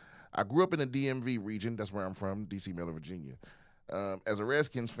 I grew up in the DMV region, that's where I'm from, D.C., Maryland, Virginia, as a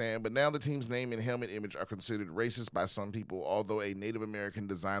Redskins fan, but now the team's name and helmet image are considered racist by some people, although a Native American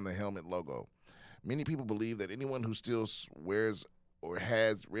designed the helmet logo. Many people believe that anyone who still wears or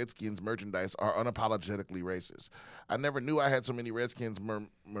has Redskins merchandise are unapologetically racist. I never knew I had so many Redskins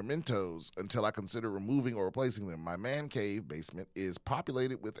mementos until I considered removing or replacing them. My man cave basement is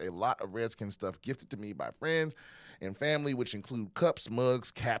populated with a lot of Redskins stuff gifted to me by friends and family, which include cups,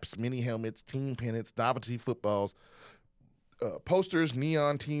 mugs, caps, mini helmets, team pennants, novelty footballs, posters,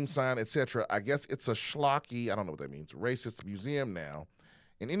 neon team sign, etc. I guess it's a schlocky, I don't know what that means, racist museum now.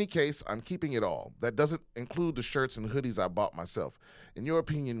 In any case, I'm keeping it all. That doesn't include the shirts and hoodies I bought myself. In your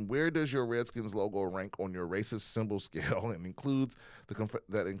opinion, where does your Redskins logo rank on your racist symbol scale and includes the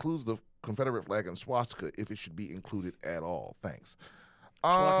Confederate flag and swastika, if it should be included at all? Thanks.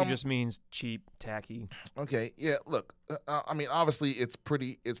 Schlocky just means cheap, tacky. Okay, yeah. Look, I mean, obviously, it's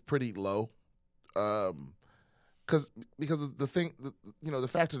pretty low, because the thing, the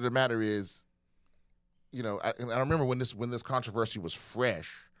fact of the matter is, I remember when this controversy was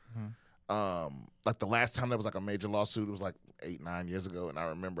fresh, like the last time there was like a major lawsuit, it was like 8-9 years ago, and I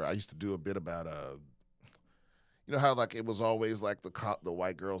remember I used to do a bit about how like it was always like the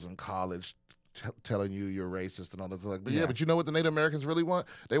white girls in college telling you you're racist and all this, like, but but you know what the Native Americans really want?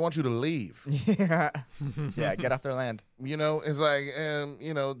 They want you to leave. Yeah, get off their land. It's like, and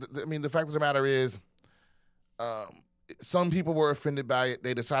I mean, the fact of the matter is, some people were offended by it.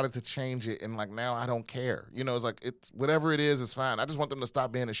 They decided to change it, and like now I don't care. It's like it's whatever it is, it's fine. I just want them to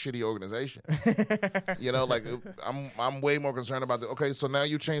stop being a shitty organization. Like I'm way more concerned about okay, so now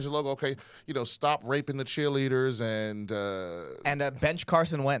you change the logo. Okay, stop raping the cheerleaders and bench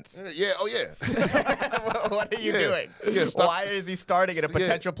Carson Wentz. Yeah. Oh yeah. What are you doing? Yeah. Why is he starting in a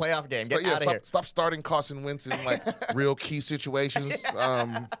potential playoff game? Get out of here. Stop starting Carson Wentz in like real key situations.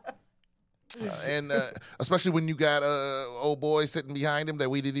 And especially when you got old boy sitting behind him that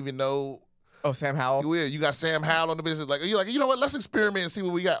we didn't even know. Oh, Sam Howell. You got Sam Howell on the business. Like, you're like, you know what? Let's experiment and see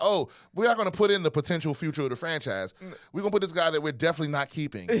what we got. Oh, we're not going to put in the potential future of the franchise. We're going to put this guy that we're definitely not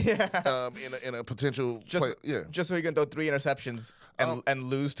keeping. In a potential just so he can throw 3 interceptions and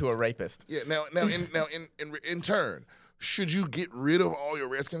lose to a rapist. Yeah. Now in turn, should you get rid of all your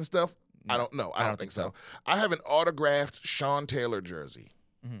Redskins stuff? I don't know. I don't think so. I have an autographed Sean Taylor jersey.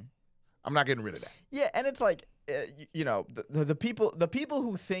 Mm-hmm. I'm not getting rid of that. Yeah, and it's like, the people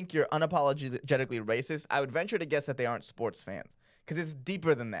who think you're unapologetically racist, I would venture to guess that they aren't sports fans, because it's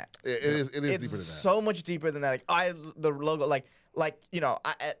deeper than that. It is deeper than that. It's so much deeper than that. Like the logo,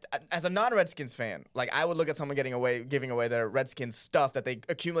 as a non-Redskins fan, like I would look at someone giving away their Redskins stuff that they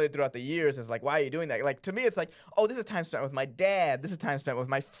accumulated throughout the years as like, why are you doing that? Like to me, it's like, oh, this is time spent with my dad. This is time spent with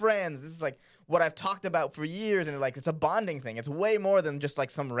my friends. This is like what I've talked about for years, and like it's a bonding thing. It's way more than just like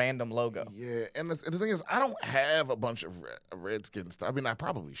some random logo. Yeah, and the thing is, I don't have a bunch of Redskins stuff. I mean, I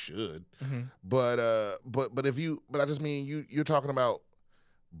probably should, but I just mean you're talking about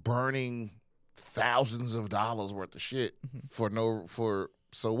burning thousands of dollars worth of shit for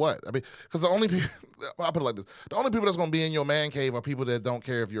so what? I mean, because the only people, I'll put it like this, the only people that's going to be in your man cave are people that don't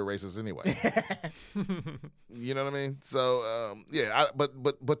care if you're racist anyway. You know what I mean? So,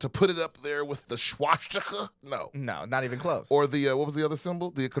 but to put it up there with the swastika, no, not even close. Or the, what was the other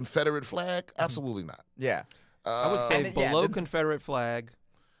symbol? The Confederate flag? Absolutely not. Yeah. I would say below Confederate flag.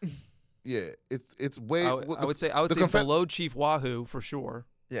 Yeah, it's way. I would say below Chief Wahoo for sure.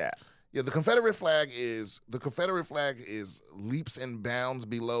 Yeah. Yeah, the Confederate flag is leaps and bounds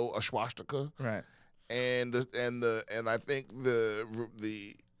below a swastika, right? And I think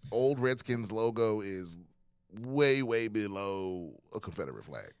the old Redskins logo is way below a Confederate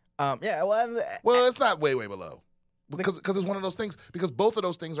flag. Well, it's not way below because it's one of those things, because both of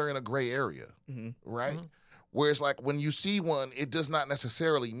those things are in a gray area, right? Mm-hmm. Where it's like when you see one, it does not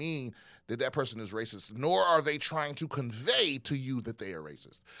necessarily mean that person is racist, nor are they trying to convey to you that they are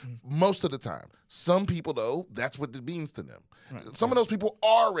racist. Most of the time. Some people, though, that's what it means to them. Right. Some of those people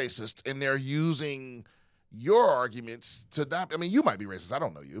are racist, and they're using your arguments to not. I mean, you might be racist. I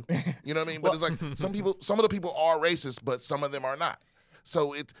don't know you. You know what I mean? But it's like some of the people are racist, but some of them are not.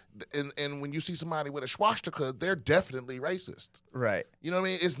 So and when you see somebody with a swastika, they're definitely racist. Right. You know what I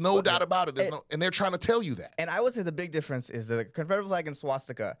mean? It's no doubt about it. And they're trying to tell you that. And I would say the big difference is that the Confederate flag and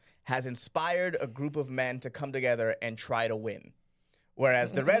swastika has inspired a group of men to come together and try to win.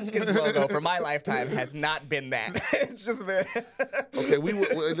 Whereas the Redskins logo for my lifetime has not been that. It's just been okay.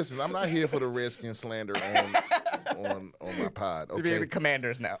 Listen. I'm not here for the Redskins slander on my pod. Okay, you're the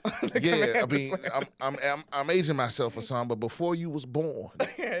Commanders now. I mean, I'm aging myself for some, but before you was born,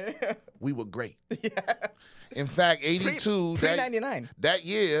 we were great. Yeah. In fact, 82, pre-99. That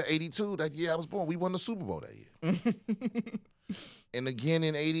year, 82, that year I was born, we won the Super Bowl that year. And again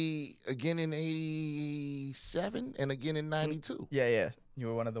in 87, and again in 92. Yeah. You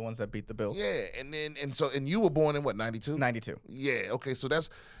were one of the ones that beat the Bills. Yeah, and you were born in what, 92? 92. Yeah, okay, so that's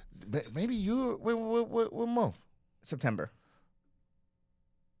maybe you what month? September.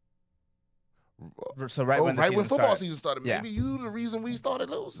 So right when the when season football started. season started. Yeah. Maybe you the reason we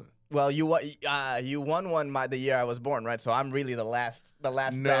started losing. Well, you won one the year I was born, right? So I'm really the last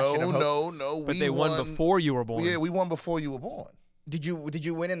bastion of hope. No. But they won before you were born. Yeah, we won before you were born. Did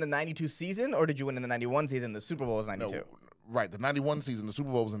you win in the 92 season, or did you win in the 91 season? The Super Bowl was 92. No, right, the 91 season, the Super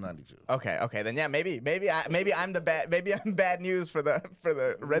Bowl was in 92. Okay, then yeah, maybe I'm bad news for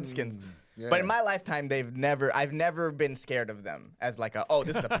the Redskins. Yeah. But in my lifetime, I've never been scared of them as like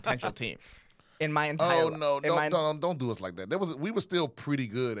this is a potential team. In my entire don't do us like that. We were still pretty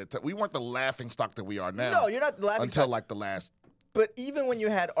good we weren't the laughing stock that we are now. No, you're not the laughing until stock. like the last. But even when you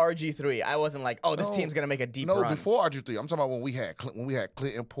had RG3, I wasn't like, this team's gonna make a deep run. No, before RG3, I'm talking about when we had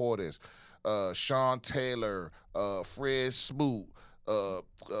Clinton Portis, Sean Taylor, Fred Smoot,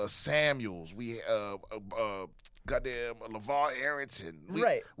 Samuels. We goddamn LeVar Arrington.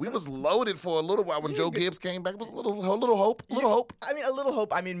 We was loaded for a little while when Joe Gibbs came back. It was a little hope. I mean, a little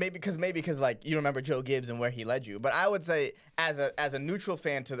hope. I mean, maybe because like you remember Joe Gibbs and where he led you. But I would say as a neutral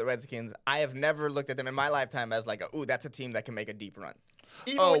fan to the Redskins, I have never looked at them in my lifetime as like, that's a team that can make a deep run.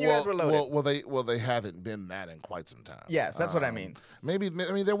 Even when you guys were loaded. They haven't been that in quite some time. Yes, that's what I mean. Maybe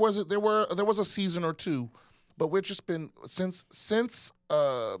there was a season or two, but we've just been since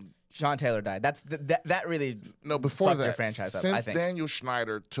Sean Taylor died. That really before fucked that your franchise up. Since I think. Daniel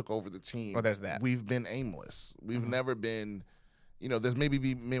Schneider took over the team, there's that. We've been aimless. We've never been. There's maybe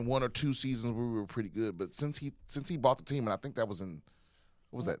been one or two seasons where we were pretty good, but since he bought the team, and I think that was in.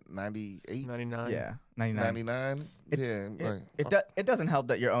 What was that, 98? 99. Yeah, 99. 99? It doesn't help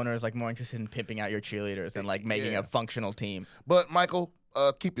that your owner is like more interested in pimping out your cheerleaders than like making a functional team. But Michael,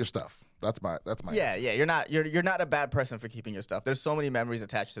 keep your stuff. That's my Yeah, answer. yeah. You're not a bad person for keeping your stuff. There's so many memories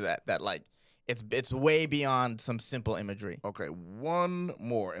attached to that like it's way beyond some simple imagery. Okay, one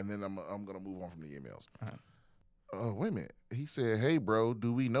more, and then I'm gonna move on from the emails. Oh, wait a minute. He said, "Hey, bro,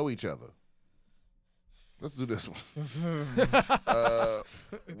 do we know each other?" Let's do this one.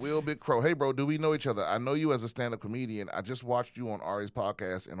 Will Big Crow. Hey, bro, do we know each other? I know you as a stand-up comedian. I just watched you on Ari's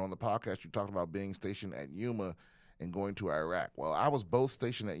podcast, and on the podcast, you talked about being stationed at Yuma and going to Iraq. Well, I was both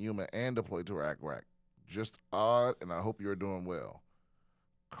stationed at Yuma and deployed to Iraq. Just odd, and I hope you're doing well.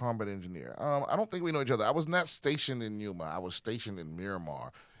 Combat engineer. I don't think we know each other. I was not stationed in Yuma. I was stationed in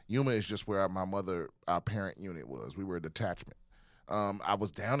Miramar. Yuma is just where our parent unit was. We were a detachment. I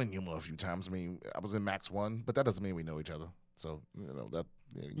was down in Yuma a few times. I mean, I was in Max 1, but that doesn't mean we know each other. So, that.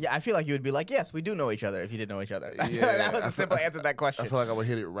 Yeah, I feel like you would be like, yes, we do know each other if you didn't know each other. Yeah, that was a simple answer to that question. I feel like I would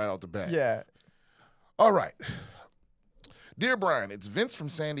hit it right off the bat. Yeah. All right. Dear Brian, it's Vince from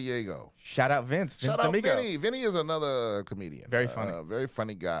San Diego. Shout out Vince. Shout out Vinny. Vinny is another comedian. Very funny. Very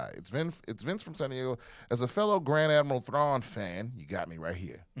funny guy. It's Vince from San Diego. As a fellow Grand Admiral Thrawn fan, you got me right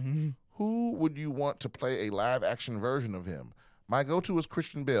here. Mm-hmm. Who would you want to play a live-action version of him? My go-to is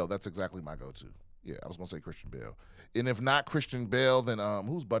Christian Bale. That's exactly my go-to. Yeah, I was going to say Christian Bale. And if not Christian Bale, then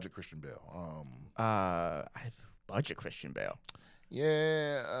who's budget Christian Bale? I have budget Christian Bale.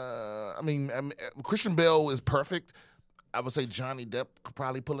 Yeah, I mean, Christian Bale is perfect. I would say Johnny Depp could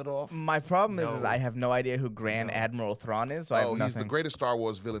probably pull it off. My problem is I have no idea who Grand Admiral Thrawn is. So he's the greatest Star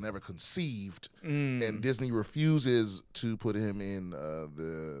Wars villain ever conceived, and Disney refuses to put him in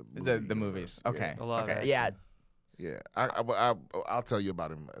the movies. Okay, okay, yeah. Yeah, I'll tell you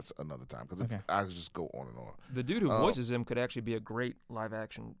about him another time because I could just go on and on. The dude who voices him could actually be a great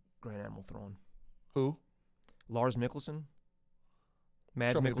live-action Grand Admiral Thrawn. Who? Lars Mikkelsen.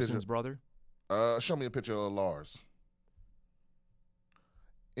 Mads Mikkelsen's brother. Show me a picture of Lars.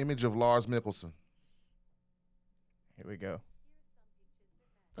 Image of Lars Mikkelsen. Here we go.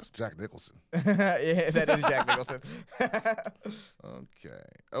 That's Jack Nicholson. Yeah, that is Jack Nicholson. Okay.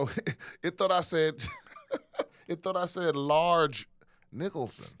 Oh, it thought I said large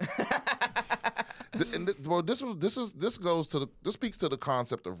Nicholson. This speaks to the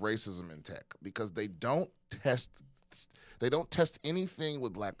concept of racism in tech because they don't test anything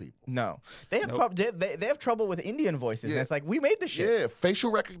with black people. No, they have they have trouble with Indian voices. Yeah. And it's like we made this shit. Yeah,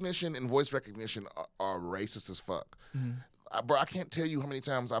 facial recognition and voice recognition are racist as fuck. Mm-hmm. Bro, I can't tell you how many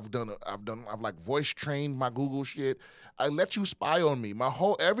times I've like voice trained my Google shit. I let you spy on me.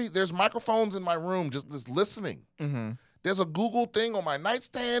 There's microphones in my room just listening. Mm-hmm. There's a Google thing on my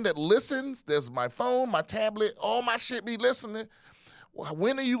nightstand that listens. There's my phone, my tablet, all my shit be listening.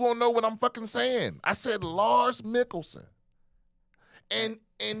 When are you gonna know what I'm fucking saying? I said Lars Mikkelsen. And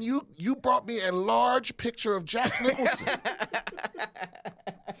you brought me a large picture of Jack Nicholson.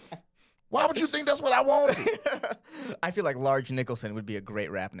 Why would you think that's what I wanted? I feel like Large Nicholson would be a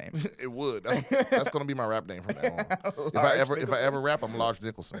great rap name. It would. That's going to be my rap name from now on. If I ever rap, I'm Large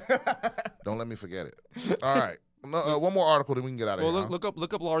Nicholson. Don't let me forget it. All right. No, one more article, then we can get out of Well, here.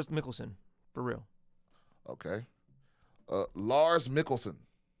 look up Lars Mikkelsen for real. Okay. Lars Mikkelsen.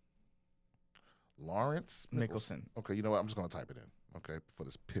 Lawrence Mikkelsen. Okay, you know what? I'm just going to type it in. Okay, before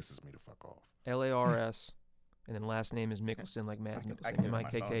this pisses me the fuck off. Lars, and then last name is Mikkelsen, like Mads I can Mikkelsen. do it on my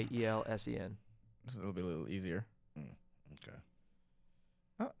phone. Mikkelsen. This will be a little easier. Okay.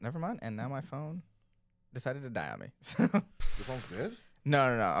 Oh, never mind. And now my phone decided to die on me. Your phone's dead?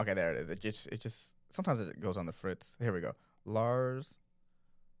 No. Okay, there it is. It just sometimes it goes on the fritz. Here we go. Lars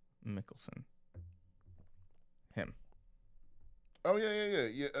Mikkelsen. Him. Oh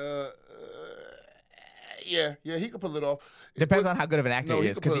yeah. He could pull it off. Depends on how good of an actor No, he he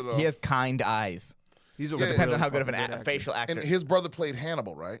is, could pull because it he off. has kind eyes. He's a So it Yeah, depends really on how good of fucking a facial actor. And his brother played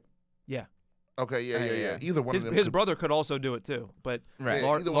Hannibal, right? Yeah. Okay, yeah. Either one His, of them. his could- brother could also do it too, but Right. Yeah, either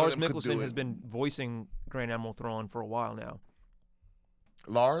one of Lars them could do Mikkelsen has it. been voicing Grand Admiral Thrawn for a while now.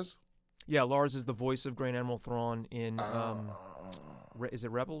 Lars? Yeah, Lars is the voice of Grand Admiral Thrawn in is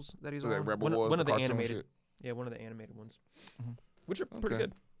it Rebels that he's Like on? Rebel one, Wars, one of the cartoon animated, shit? yeah, one of the animated ones, Mhm. which are pretty Okay.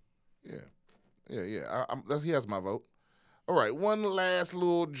 good. Yeah. He has my vote. All right, one last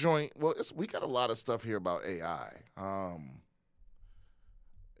little joint. Well, we got a lot of stuff here about AI.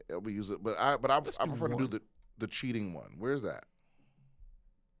 We use it, but I Let's I do prefer to one. do the cheating one. Where's that?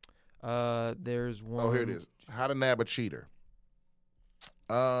 There's one. Oh, here it is. How to nab a cheater.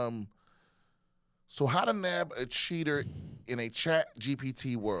 So how to nab a cheater in a Chat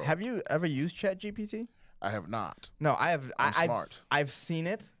GPT world? Have you ever used ChatGPT? I have not. No, I have. I'm smart. I've seen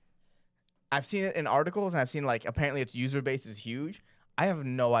it. I've seen it in articles, and I've seen like apparently its user base is huge. I have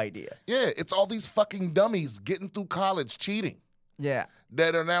no idea. Yeah, it's all these fucking dummies getting through college cheating Yeah,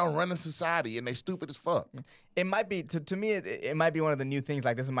 that are now running society, and they stupid as fuck. it might be to me. It might be one of the new things.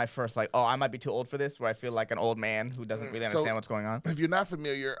 Like this is my first. Like, oh, I might be too old for this. Where I feel like an old man who doesn't really So- understand what's going on. If you're not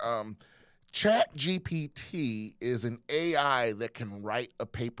familiar, Chat GPT is an AI that can write a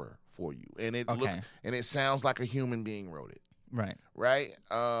paper for you, and Okay. it sounds like a human being wrote it, Right. right?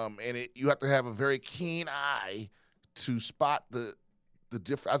 And you have to have a very keen eye to spot the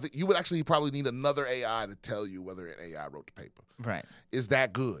difference. I think you would actually probably need another AI to tell you whether an AI wrote the paper. Right. Is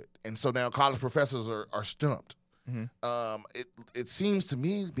that good? And so now college professors are stumped. Mhm. It seems to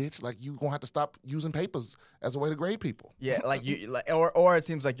me, bitch, like you gonna have to stop using papers as a way to grade people. Yeah, like or it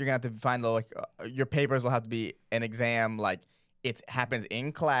seems like you're gonna have to find your papers will have to be an exam. Like it happens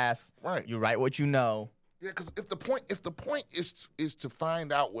in class. Right. You write what you know. Yeah, because if the point is to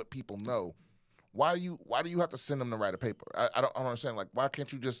find out what people know, why do you have to send them to write a paper? I don't understand. Like, why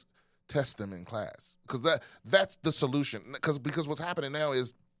can't you just test them in class? Because that's the solution. Because what's happening now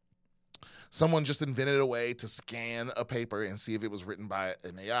is someone just invented a way to scan a paper and see if it was written by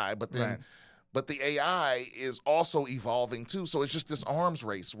an AI, but then. Right. But the AI is also evolving too, so it's just this arms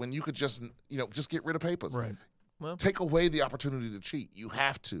race when you could just get rid of papers. Right. Well, Take away the opportunity to cheat. You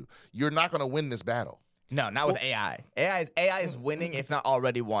have to. You're not going to win this battle. No, not with AI. AI is winning, if not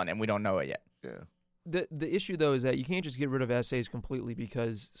already won, and we don't know it yet. Yeah. the issue though is that you can't just get rid of essays completely,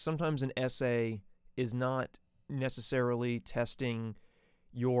 because sometimes an essay is not necessarily testing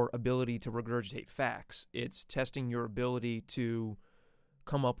your ability to regurgitate facts. It's testing your ability to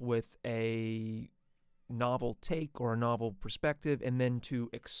come up with a novel take or a novel perspective, and then to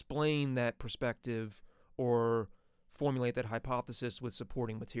explain that perspective or formulate that hypothesis with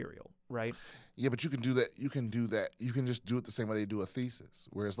supporting material, right? Yeah, but you can do that. You can do that. You can just do it the same way they do a thesis,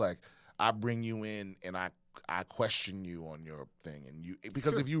 where it's like I bring you in and I question you on your thing, and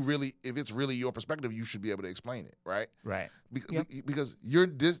because Sure. if it's really your perspective, you should be able to explain it, right? Right. Yep. Because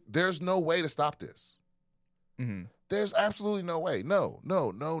there's no way to stop this. Mm-hmm. There's absolutely no way. No.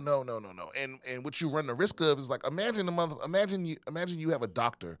 And what you run the risk of is like imagine you have a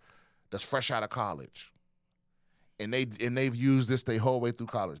doctor that's fresh out of college. And they've used this their whole way through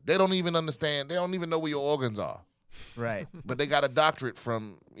college. They don't even understand. They don't even know where your organs are. Right. But they got a doctorate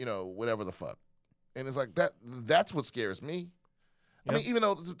from, whatever the fuck. And it's like that's what scares me. I mean, even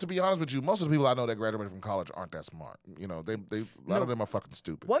though to be honest with you, most of the people I know that graduated from college aren't that smart. They a lot of them are fucking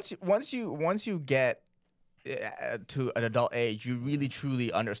stupid. Once you get to an adult age, you really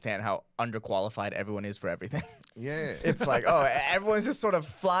truly understand how underqualified everyone is for everything. Yeah. It's like, oh, everyone's just sort of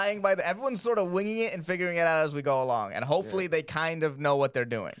flying by everyone's sort of winging it and figuring it out as we go along, and hopefully they kind of know what they're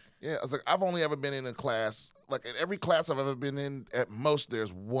doing. Yeah, I was like, I've only ever been in a class, like in every class I've ever been in, at most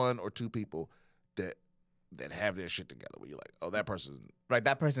there's one or two people that that have their shit together. Where you're like, oh, that person. Right,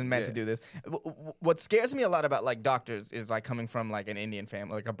 that person's meant to Yeah. do this. What scares me a lot about like doctors is like coming from like an Indian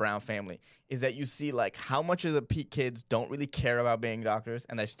family, like a brown family, is that you see like how much of the kids don't really care about being doctors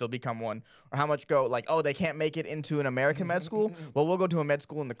and they still become one, or how much go like, oh, they can't make it into an American med school. Well, we'll go to a med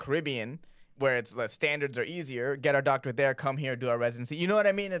school in the Caribbean where it's the standards are easier. Get our doctorate there, come here, do our residency. You know what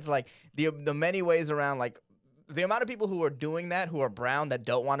I mean? It's like the many ways around like. The amount of people who are doing that, who are brown, that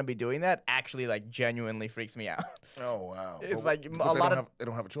don't want to be doing that, actually like genuinely freaks me out. Oh wow! It's But- like but a they lot don't of have, they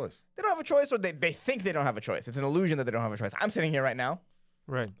don't have a choice. they don't have a choice, or they think they don't have a choice. It's an illusion that they don't have a choice. I'm sitting here right now.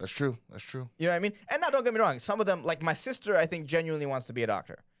 Right. That's true. That's true. You know what I mean? And now, don't get me wrong. Some of them, like my sister, I think genuinely wants to be a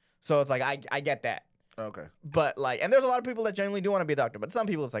doctor. So it's like I get that. Okay. But like, and there's a lot of people that genuinely do want to be a doctor. But some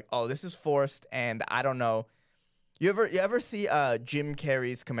people, it's like, oh, this is forced, and I don't know. You ever see Jim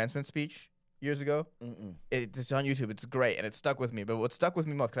Carrey's commencement speech years ago? Mm-mm. It's on YouTube. It's great, and it stuck with me. But what stuck with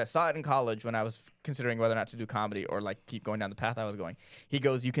me most, because I saw it in college when I was considering whether or not to do comedy or like keep going down the path I was going. He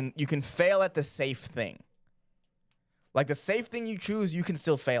goes, you can fail at the safe thing. Like the safe thing you choose, you can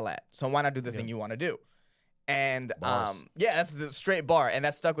still fail at. So why not do the thing you want to do? And Bars. yeah, that's the straight bar, and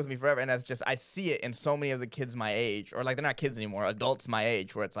that stuck with me forever. And that's just I see it in so many of the kids my age, or like they're not kids anymore, adults my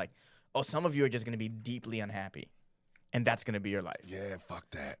age, where it's like, oh, some of you are just gonna be deeply unhappy, and that's gonna be your life. Yeah. Fuck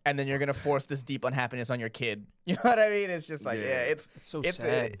that. And then you're gonna force this deep unhappiness on your kid. You know what I mean? It's just like Yeah. it's It's so it's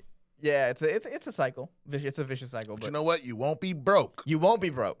sad. it's a cycle. It's a vicious cycle. But But you know what? You won't be broke. you won't be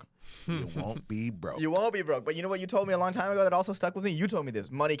broke. You won't be broke. You won't be broke. But you know what you told me a long time ago that also stuck with me? You told me this.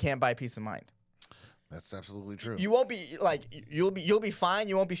 Money can't buy peace of mind. That's absolutely true. You won't be like you'll be fine.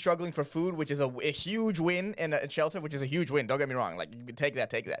 You won't be struggling for food, which is a huge win, in a shelter, which is a huge win. Don't get me wrong. Like you can take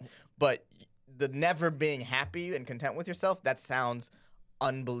that. But the never being happy and content with yourself, that sounds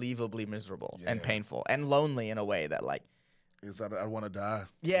unbelievably miserable and Yeah. painful and lonely in a way that like, Is that I want to die.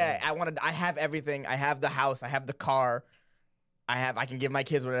 yeah, I have everything. I have the house. I have the car. I can give my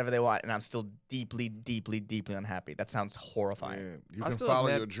kids whatever they want, and I'm still deeply, deeply, deeply unhappy. That sounds horrifying. Yeah. You I can still have follow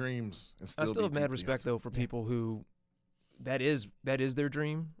mad- your dreams and still I still be have mad deeply respect though for people who that is their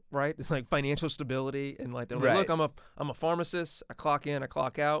dream, right? It's like financial stability, and like they're like, Right. look, I'm a pharmacist. I clock in, I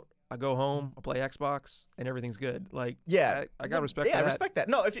clock out, I go home, I play Xbox, and everything's good. Like, Yeah, I got respect. Yeah, for I that. respect that.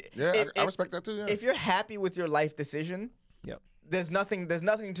 No, if you, Yeah, if, I if- respect that too. Yeah. if you're happy with your life decision, Yep. there's nothing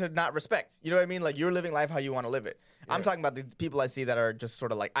to not respect. You know what I mean? Like you're living life how you want to live it. I'm Yeah. talking about the people I see that are just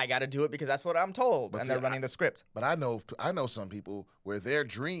sort of like, I got to do it because that's what I'm told, But and see, they're running the script. But I know some people where their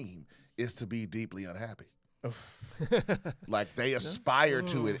dream is to be deeply unhappy. Like they aspire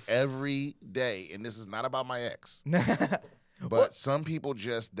to it every day. And this is not about my ex. But some people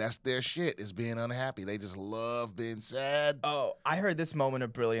just, that's their shit, is being unhappy. They just love being sad. Oh, I heard this moment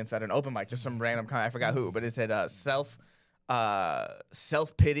of brilliance at an open mic, just some random I forgot who, but it said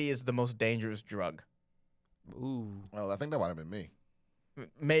self pity is the most dangerous drug. Ooh. Well, I think that might have been me.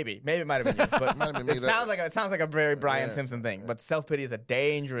 Maybe it might have been you, but Might have been me. it sounds like a very Brian Yeah. Simpson thing. But self pity is a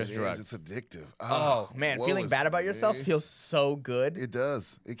dangerous It drug. is, it's addictive. Oh man, woe feeling is bad about yourself me. feels so good. It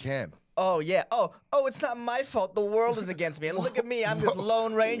does. It can. Oh yeah. Oh, it's not my fault. The world is against me. And look at me. I'm this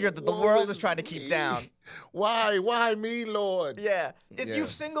lone ranger that the Woe world is trying to keep me. down. Why me, Lord? Yeah. Yeah. You've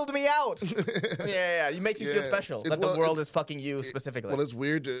singled me out. yeah. It makes you feel Yeah. special It's- that the well, world it's- is fucking you specifically. Well, it's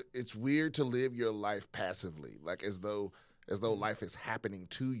weird to live your life passively, like as though life is happening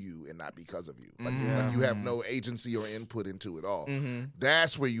to you and not because of you. Like you have no agency or input into it all.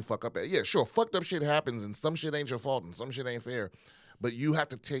 That's where you fuck up at. Yeah, sure, fucked up shit happens and some shit ain't your fault and some shit ain't fair, but you have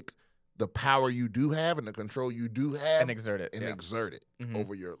to take the power you do have and the control you do have and exert it. and yeah. exert it Mhm.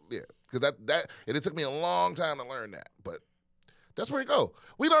 over your because that and it took me a long time to learn that, but that's where you go.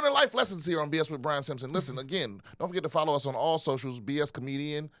 We learning life lessons here on BS with Brian Simpson. Listen, again, don't forget to follow us on all socials, BS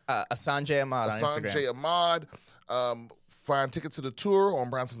Comedian, Sanjay Ahmad on Instagram. Sanjay Ahmad. Find tickets to the tour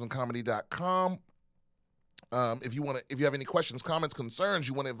on BrianSimpsonComedy.com. If you have any questions, comments, concerns,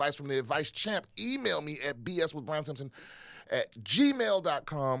 you want advice from the advice champ, email me at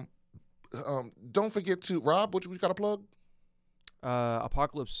bswithbriansimpson@gmail.com. Don't forget to, Rob, what you got to plug?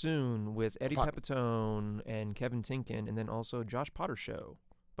 Apocalypse Soon with Eddie Apoc- Pepitone and Kevin Tinkin, and then also Josh Potter Show,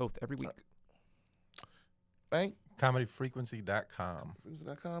 both every week. Thank ComedyFrequency.com.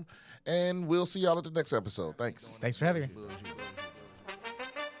 .com. And we'll see y'all at the next episode. Thanks. Thanks for having me.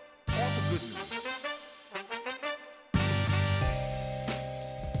 Also good news.